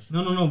 Without the US.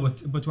 No.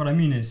 But what I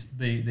mean is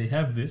they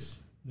have this.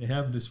 They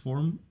have this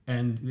forum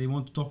and they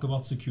want to talk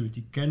about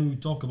security. Can we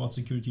talk about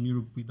security in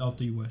Europe without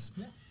the US?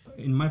 Yeah.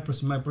 In my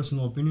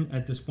personal opinion,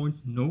 at this point,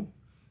 no.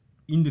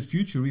 In the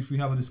future, if we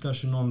have a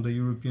discussion on the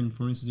European,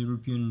 for instance,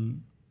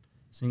 European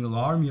single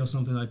army or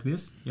something like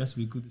this, yes,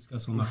 we could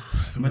discuss on that.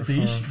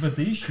 But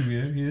the issue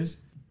here is,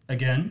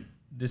 again,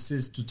 this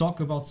is to talk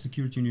about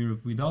security in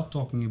Europe without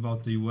talking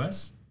about the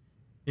US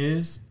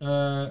is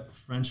a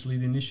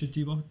French-led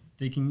initiative of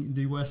taking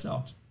the US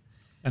out.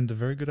 And a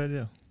very good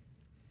idea.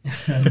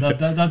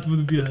 that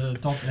would be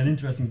an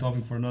interesting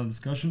topic for another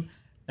discussion.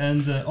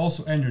 And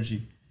also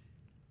energy.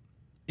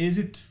 Is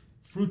it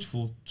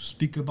fruitful to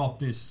speak about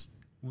this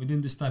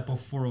within this type of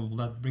forum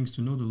that brings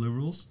to no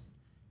deliverables,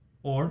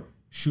 or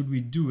should we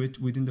do it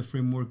within the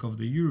framework of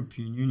the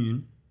European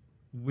Union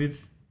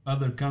with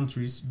other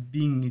countries,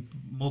 being it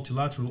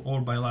multilateral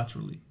or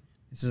bilaterally?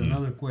 This is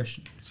another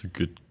question. It's a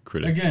good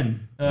critic.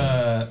 Again,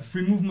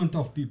 free movement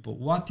of people.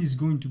 What is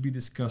going to be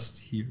discussed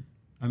here?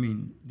 I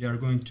mean, they are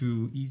going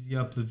to easy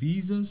up the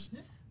visas.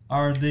 Yeah.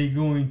 Are they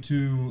going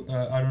to,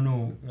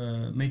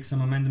 make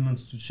some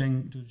amendments to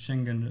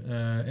Schengen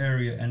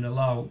area and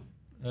allow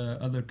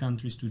other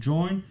countries to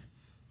join?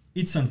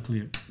 It's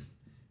unclear.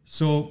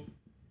 So,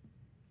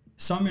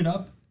 sum it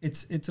up,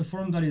 it's a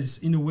forum that is,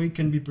 in a way,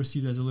 can be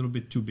perceived as a little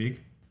bit too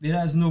big. It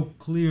has no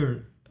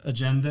clear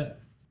agenda.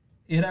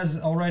 It has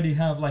already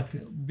have, like,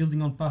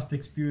 building on past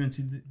experience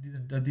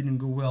that didn't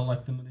go well,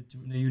 like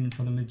the Union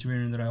for the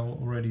Mediterranean that I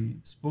already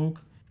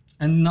spoke.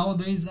 And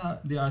nowadays,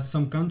 there are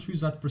some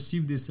countries that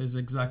perceive this as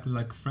exactly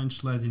like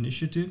French-led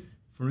initiative.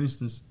 For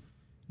instance,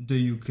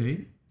 the UK.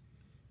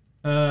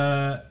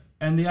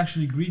 And they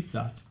actually greet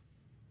that.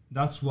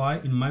 That's why,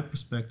 in my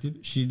perspective,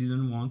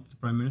 the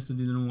Prime Minister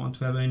didn't want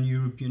to have any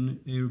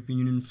European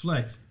Union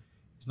flags.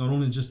 It's not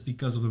only just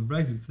because of the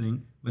Brexit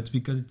thing, but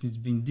because it's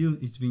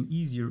been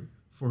easier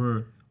for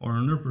her, or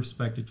on her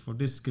perspective, for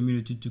this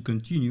community to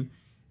continue.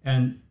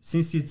 And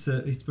since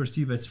it's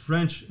perceived as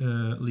French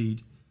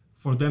lead,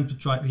 for them to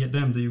try,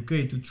 the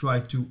UK, to try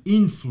to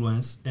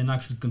influence and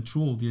actually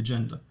control the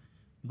agenda,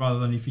 rather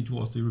than if it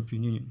was the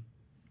European Union.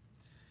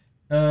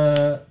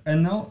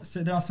 And now,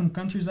 so there are some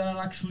countries that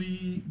are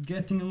actually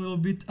getting a little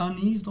bit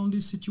uneased on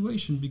this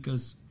situation,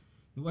 because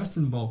the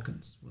Western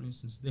Balkans, for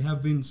instance, they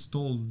have been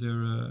stalled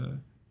their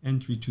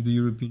entry to the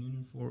European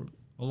Union for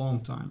a long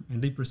time, and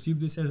they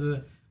perceive this as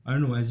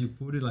as you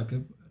put it, like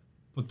a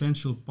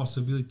potential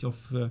possibility of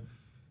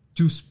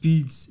two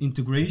speeds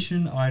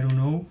integration. I don't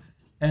know.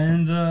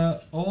 And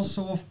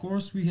also, of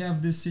course, we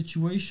have this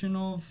situation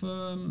of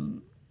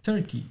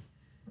Turkey.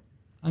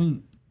 I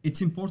mean,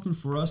 it's important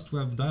for us to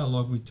have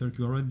dialogue with Turkey.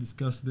 We already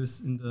discussed this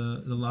in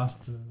the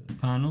last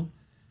panel.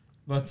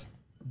 But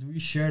do we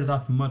share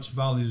that much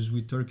values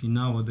with Turkey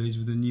nowadays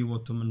with the new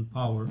Ottoman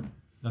power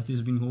that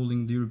has been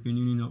holding the European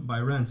Union by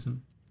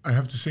ransom? I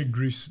have to say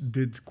Greece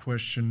did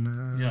question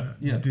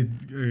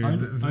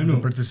the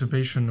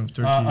participation of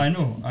Turkey I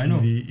know.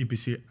 in the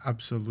EPC.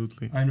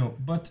 Absolutely. I know.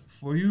 But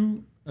for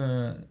you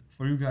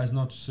guys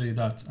not to say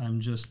that I'm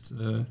just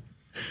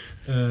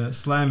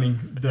slamming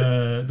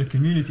the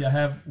community, I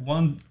have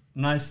one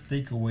nice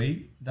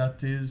takeaway,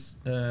 that is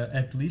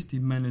at least he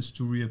managed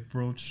to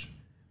reapproach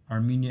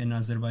Armenia and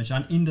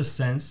Azerbaijan, in the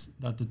sense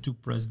that the two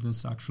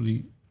presidents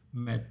actually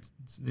met.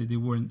 They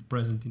weren't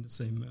present in the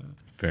same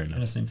Fair enough.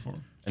 in the same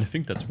forum. And I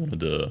think that's one of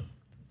the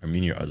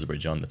Armenia or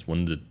Azerbaijan. That's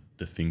one of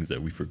the things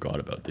that we forgot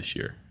about this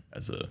year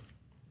as a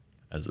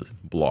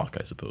bloc,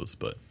 I suppose.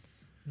 But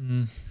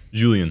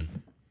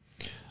Julian,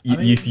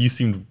 you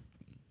seemed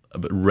a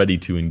bit ready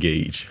to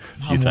engage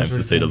a few times,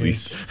 to say the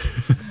least.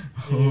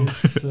 No,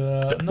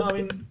 I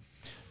mean,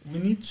 we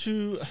need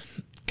to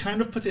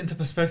kind of put it into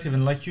perspective.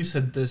 And like you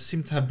said, there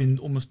seem to have been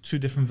almost two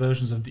different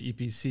versions of the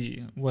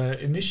EPC, where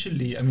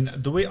initially, I mean,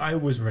 the way I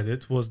always read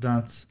it was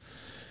that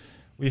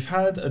we've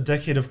had a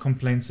decade of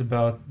complaints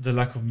about the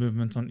lack of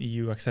movement on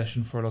EU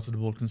accession for a lot of the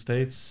Balkan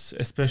states,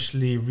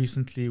 especially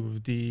recently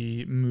with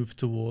the move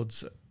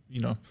towards,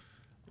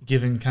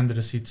 giving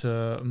candidacy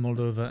to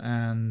Moldova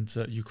and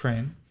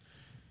Ukraine,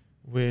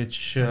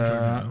 which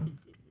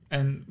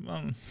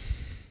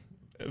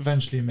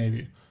eventually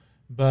maybe,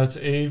 but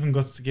it even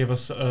gave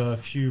us a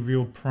few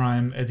real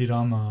prime Edi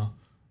Rama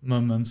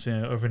moments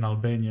over in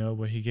Albania,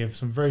 where he gave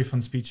some very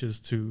fun speeches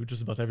to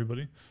just about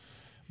everybody.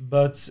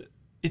 But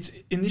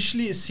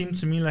initially it seemed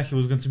to me like it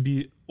was going to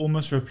be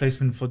almost a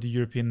replacement for the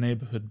European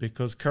neighborhood,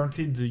 because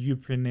currently the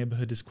European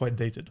neighborhood is quite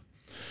dated.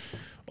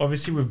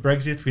 Obviously, with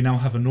Brexit, we now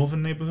have a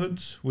northern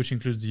neighborhood, which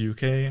includes the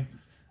UK.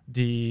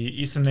 The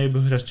eastern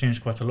neighborhood has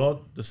changed quite a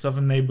lot. The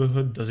southern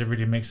neighborhood, does it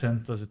really make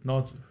sense? Does it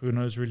not? Who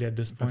knows really at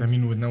this point? But I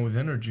mean, with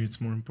energy,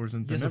 it's more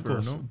important than ever, of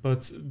course. no?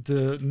 But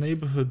the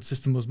neighborhood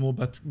system was more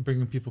about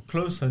bringing people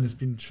closer, and it's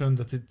been shown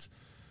that it,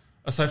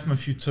 aside from a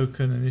few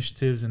token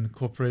initiatives and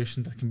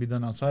cooperation that can be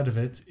done outside of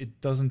it, it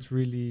doesn't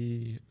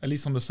really, at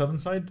least on the southern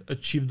side,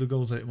 achieve the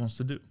goals that it wants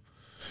to do.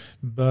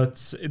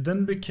 But it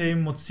then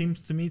became what seems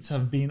to me to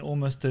have been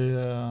almost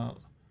a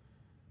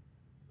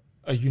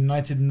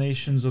United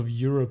Nations of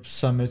Europe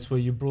summit, where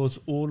you brought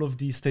all of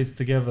these states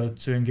together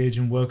to engage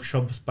in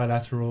workshops,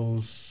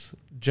 bilaterals,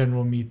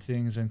 general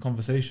meetings, and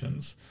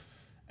conversations.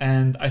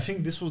 And I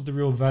think this was the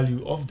real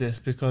value of this,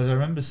 because I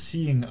remember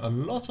seeing a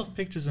lot of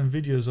pictures and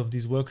videos of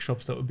these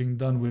workshops that were being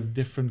done with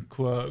different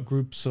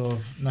groups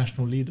of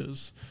national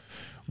leaders,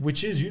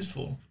 which is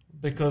useful.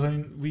 Because, I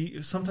mean,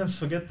 we sometimes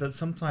forget that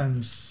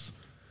sometimes,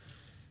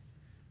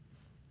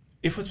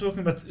 if we're talking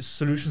about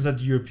solutions at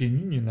the European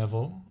Union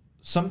level,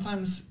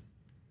 sometimes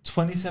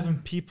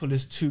 27 people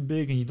is too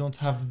big and you don't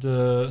have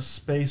the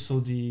space or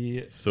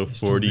the... So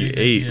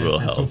 48 will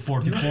help. So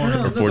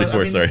 44. Or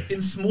 44, sorry.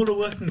 In smaller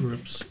working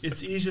groups,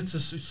 it's easier to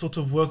sort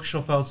of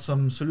workshop out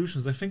some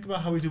solutions. Like, think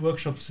about how we do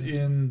workshops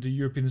in the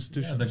European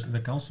institutions. Yeah,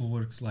 the council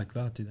works like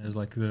that. There's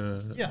like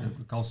the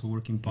council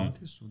working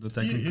parties, so the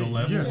technical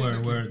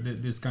level where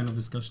this kind of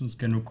discussions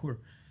can occur.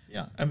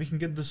 Yeah, and we can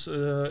get this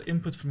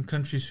input from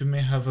countries who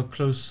may have a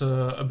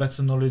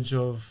better knowledge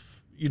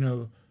of,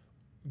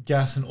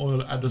 gas and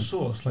oil at the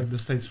source, like the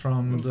states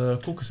from the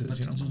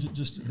Caucasus.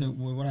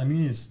 What I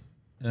mean is,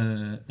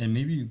 and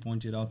maybe you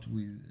pointed out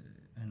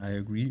and I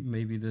agree,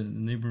 maybe the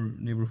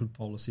neighborhood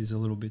policy is a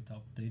little bit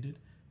outdated,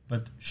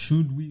 but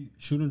shouldn't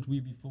we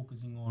be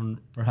focusing on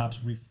perhaps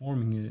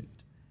reforming it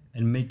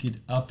and make it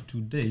up to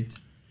date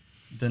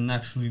than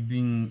actually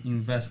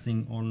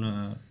investing on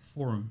a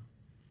forum?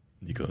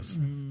 Nicolas,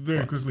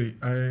 very quickly,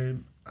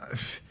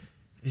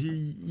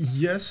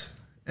 yes.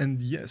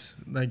 And yes,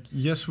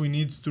 yes, we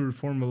need to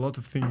reform a lot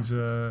of things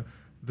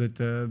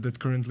that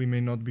currently may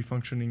not be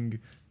functioning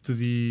to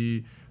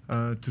the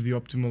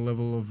optimal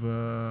level of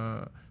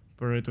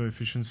Pareto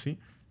efficiency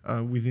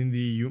within the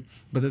EU.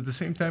 But at the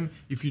same time,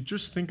 if you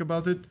just think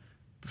about it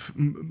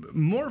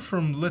more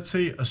from, let's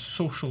say, a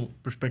social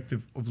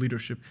perspective of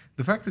leadership,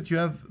 the fact that you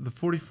have the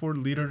 44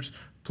 leaders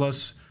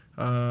plus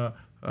von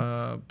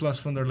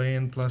der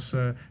Leyen plus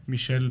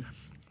Michel,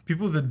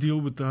 people that deal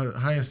with the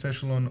highest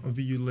echelon of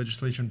EU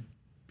legislation,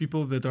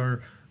 people that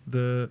are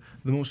the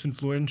most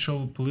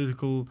influential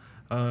political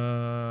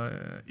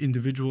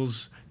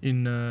individuals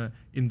in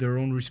their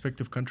own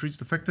respective countries,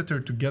 the fact that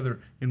they're together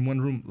in one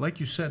room, like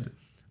you said,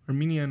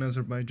 Armenia and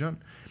Azerbaijan,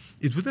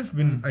 it would have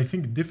been, I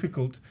think,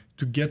 difficult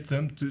to get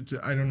them to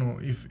I don't know,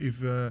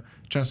 if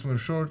Chancellor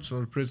Scholz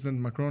or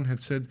President Macron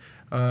had said,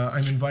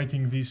 I'm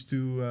inviting these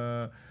two,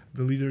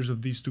 the leaders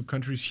of these two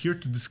countries here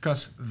to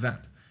discuss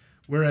that.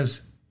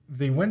 Whereas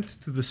they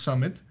went to the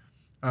summit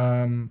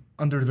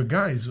under the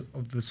guise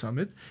of the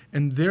summit,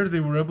 and there they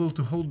were able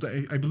to hold,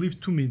 I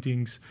believe, 2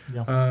 meetings,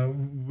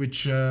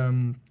 which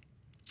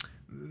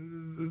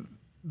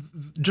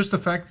just the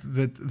fact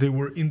that they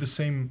were in the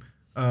same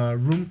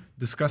room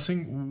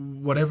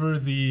discussing whatever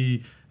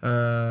the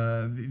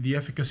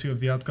efficacy of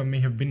the outcome may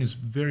have been is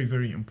very,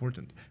 very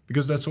important,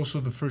 because that's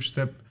also the first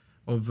step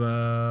of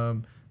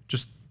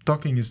just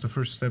talking is the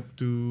first step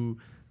to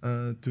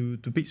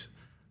peace.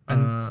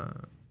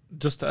 And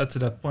just to add to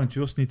that point,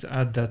 we also need to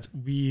add that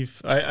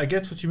I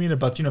get what you mean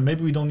about,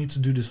 maybe we don't need to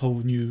do this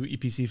whole new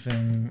EPC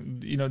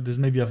thing. There's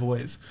maybe other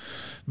ways.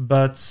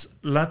 But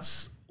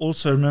let's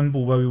also remember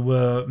where we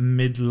were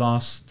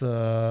mid-last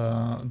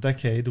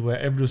decade, where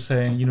everybody was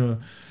saying,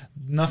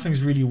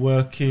 nothing's really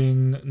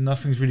working,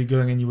 nothing's really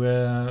going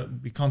anywhere,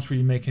 we can't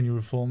really make any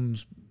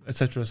reforms,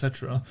 etc.,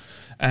 etc.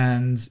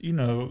 And,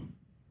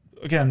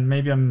 again,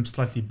 maybe I'm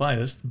slightly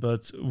biased,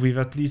 but we've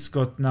at least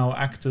got now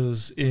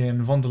actors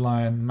in von der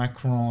Leyen,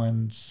 Macron,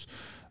 and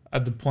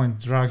at the point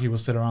Draghi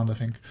was still around, I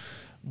think,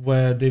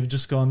 where they've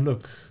just gone,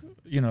 look,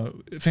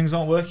 things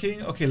aren't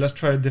working. Okay, let's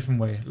try a different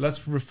way.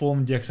 Let's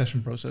reform the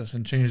accession process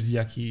and change the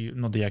acquis,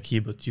 not the acquis,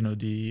 but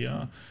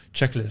the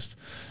checklist.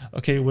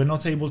 Okay, we're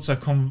not able to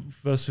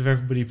converse with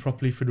everybody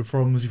properly through the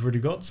forums we've already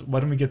got. Why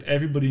don't we get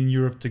everybody in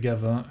Europe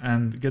together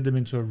and get them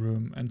into a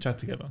room and chat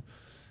together?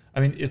 I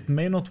mean, it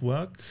may not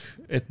work,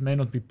 it may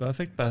not be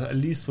perfect, but at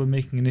least we're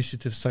making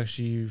initiatives to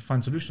actually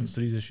find solutions to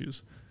these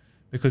issues.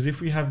 Because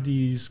if we have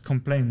these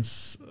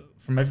complaints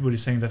from everybody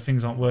saying that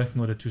things aren't working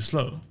or they're too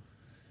slow,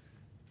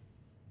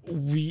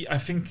 I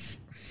think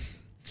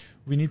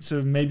we need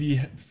to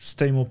maybe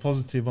stay more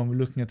positive when we're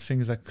looking at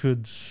things that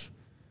could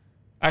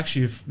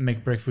actually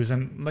make breakthroughs.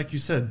 And like you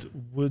said,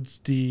 would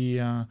the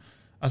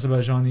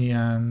Azerbaijani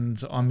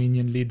and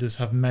Armenian leaders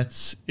have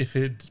met if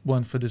it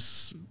weren't for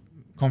this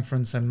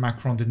conference and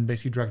Macron didn't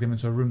basically drag them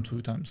into a room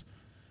 2 times?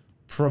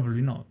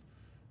 Probably not.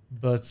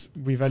 But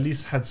we've at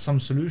least had some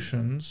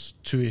solutions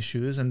to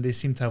issues and they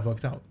seem to have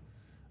worked out.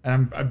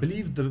 And I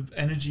believe the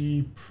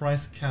energy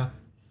price cap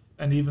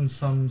and even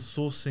some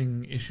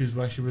sourcing issues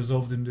were actually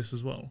resolved in this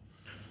as well.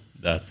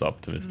 That's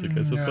optimistic,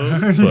 I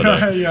suppose. But,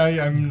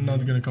 I'm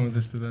not going to comment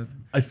to that.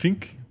 I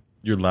think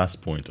your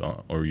last point,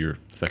 or your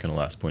second to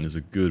last point, is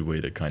a good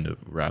way to kind of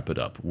wrap it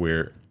up,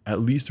 where at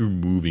least we're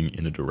moving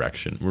in a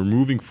direction. We're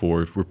moving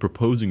forward. We're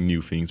proposing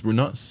new things. We're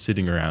not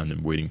sitting around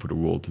and waiting for the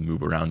world to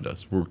move around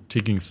us. We're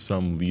taking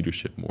some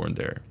leadership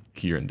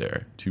here and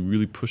there, to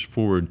really push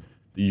forward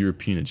the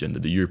European agenda,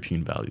 the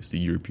European values, the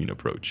European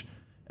approach.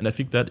 And I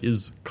think that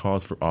is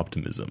cause for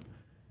optimism.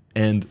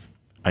 And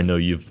I know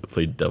you've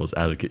played devil's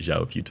advocate,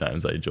 Zhao, a few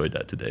times. I enjoyed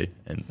that today.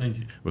 And thank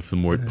you. With the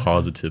more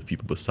positive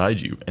people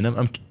beside you. And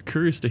I'm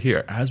curious to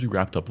hear, as we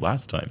wrapped up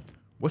last time,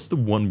 what's the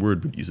one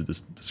word we'd use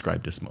to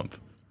describe this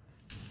month?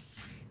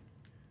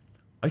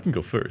 I can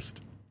go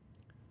first.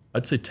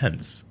 I'd say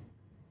tense.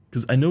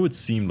 Because I know it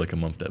seemed like a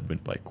month that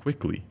went by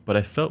quickly, but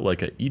I felt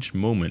like at each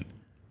moment,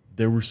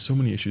 there were so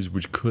many issues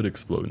which could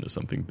explode into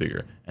something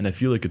bigger. And I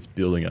feel like it's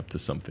building up to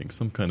something,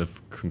 some kind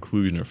of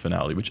conclusion or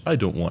finale, which I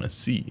don't want to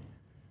see.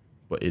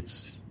 But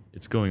it's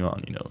going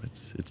on,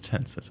 it's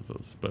tense, I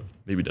suppose. But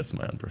maybe that's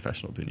my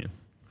unprofessional opinion.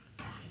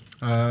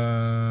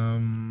 I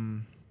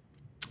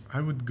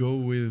would go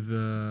with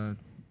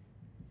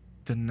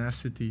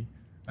tenacity.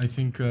 I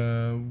think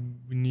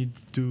we need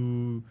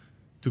to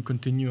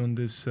continue on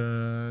this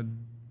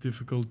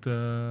difficult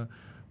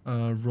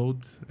road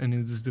and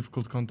in this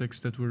difficult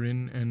context that we're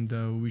in, and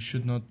we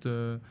should not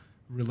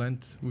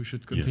relent. We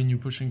should continue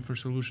pushing for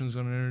solutions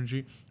on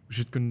energy. We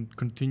should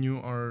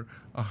continue our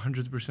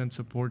 100%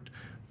 support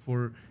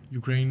for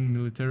Ukraine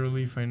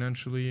militarily,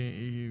 financially,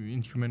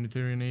 in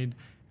humanitarian aid,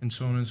 and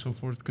so on and so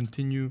forth.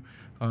 Continue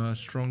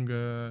strong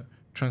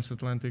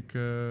transatlantic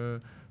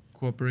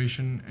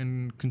cooperation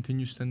and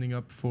continue standing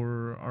up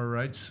for our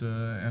rights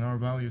and our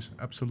values.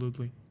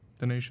 Absolutely.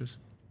 Tenacious.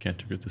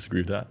 Can't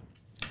disagree with that.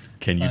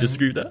 Can you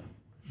disagree with that?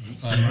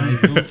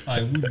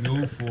 I would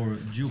go for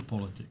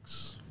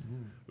geopolitics.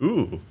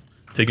 Ooh,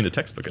 taking the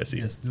textbook, I see.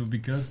 Yes, no,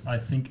 because I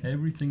think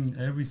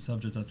every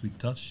subject that we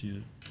touch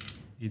here,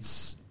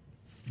 it's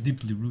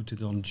deeply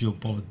rooted on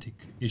geopolitic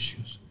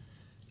issues.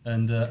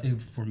 And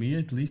for me,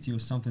 at least, it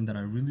was something that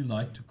I really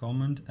liked to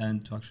comment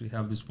and to actually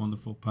have this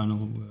wonderful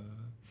panel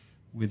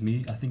with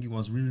me. I think it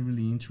was really,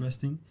 really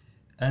interesting.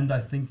 And I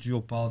think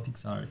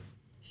geopolitics are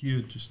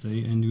here to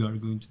stay, and we are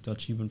going to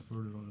touch even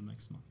further on the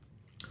next month.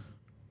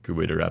 Good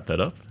way to wrap that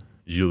up.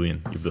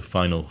 Julien, you have the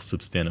final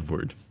substantive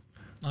word.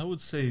 I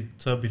would say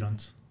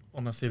turbulent,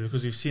 honestly,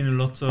 because we've seen a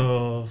lot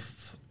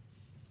of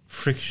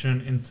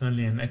friction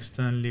internally and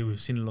externally.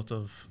 We've seen a lot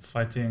of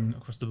fighting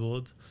across the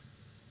board.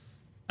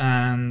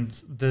 And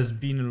there's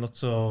been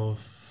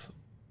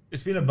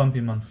it's been a bumpy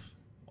month,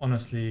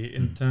 honestly,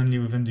 internally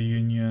within the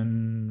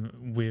union,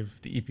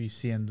 with the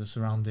EPC and the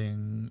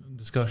surrounding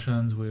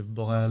discussions, with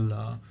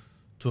Borrel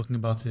talking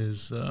about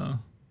his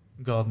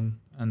garden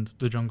and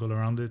the jungle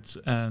around it,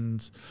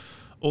 and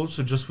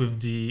also just with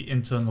the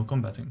internal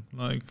combating.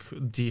 Like,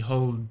 the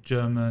whole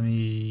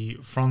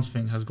Germany-France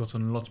thing has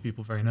gotten a lot of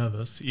people very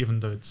nervous, even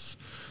though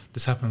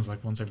this happens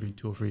like once every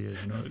 2 or 3 years,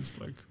 it's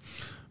like...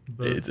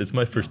 But it's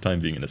my first time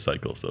being in a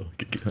cycle, so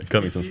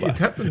cut me some slack. It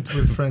happened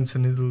with France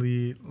and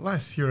Italy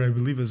last year, I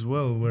believe, as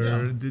well,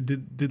 where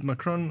did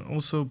Macron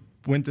also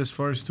went as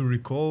far as to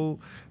recall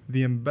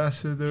the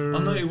ambassador? Oh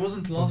no, it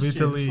wasn't last year.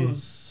 Italy. This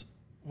was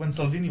when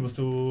Salvini was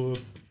the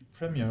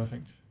premier, I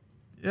think.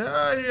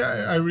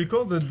 Yeah, I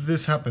recall that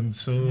this happened.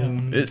 So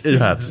it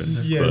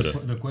happens. Yes.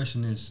 The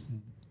question is,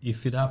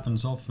 if it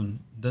happens often,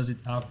 does it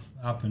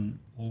happen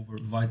over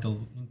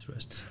vital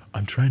interests?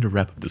 I'm trying to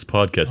wrap up this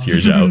podcast here,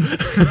 Zhao.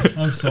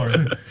 I'm sorry.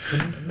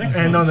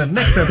 On the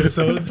next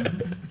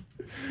episode.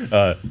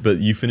 But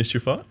you finished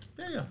your thought?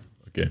 Yeah.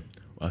 Okay.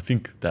 Well, I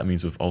think that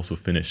means we've also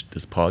finished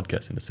this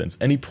podcast in a sense.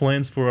 Any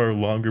plans for our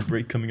longer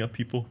break coming up,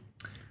 people?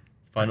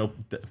 Final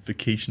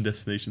vacation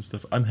destination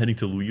stuff? I'm heading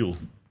to Lille,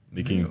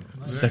 making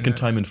second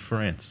time in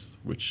France,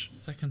 which...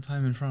 Second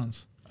time in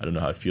France. I don't know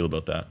how I feel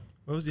about that.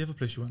 Where was the other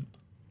place you went?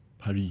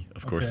 Paris,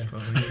 of course.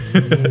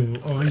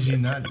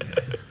 Original.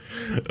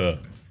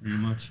 Pretty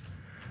much.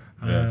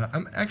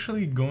 I'm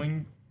actually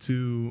going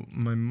to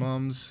my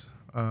mom's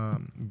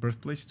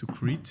birthplace, to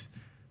Crete,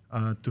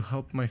 to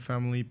help my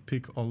family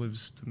pick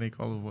olives to make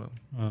olive oil.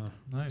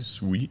 Nice.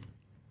 Sweet.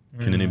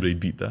 Very Can anybody nice.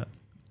 beat that?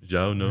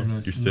 Zhao, no? Very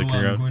nice. You're sticking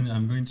No, around?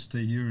 I'm going to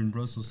stay here in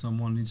Brussels.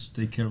 Someone needs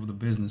to take care of the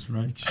business,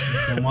 right?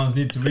 Someone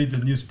needs to read the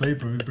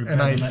newspaper. We prepare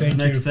And I the thank you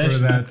next for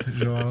session. that,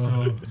 Joao.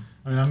 So,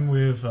 I mean, I'm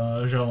with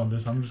Joel on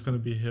this. I'm just going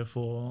to be here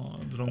for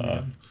the long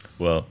weekend.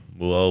 Well,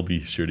 we'll all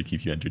be sure to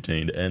keep you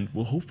entertained, and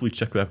we'll hopefully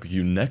check back with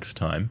you next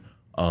time.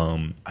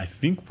 I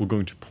think we're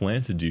going to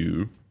plan to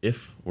do,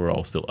 if we're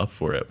all still up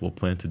for it, we'll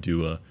plan to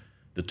do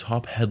the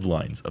top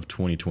headlines of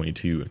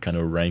 2022 and kind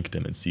of rank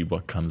them and see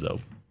what comes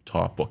out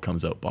top, what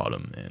comes out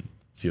bottom, and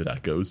see how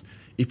that goes.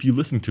 If you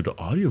listen to the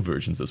audio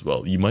versions as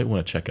well, you might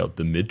want to check out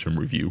the midterm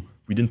review.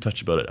 We didn't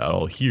touch about it at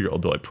all here,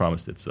 although I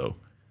promised it, so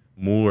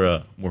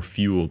more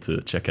fuel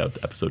to check out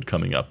the episode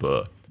coming up,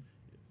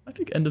 I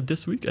think end of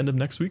this week, end of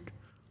next week.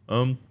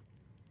 And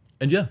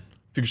yeah,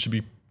 I think it should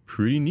be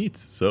pretty neat.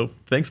 So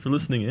thanks for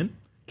listening in.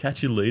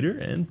 Catch you later,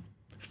 and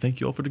thank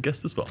you all for the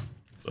guests as well.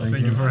 So Thank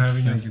you for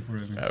having us. Thank you for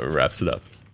having us. that wraps it up.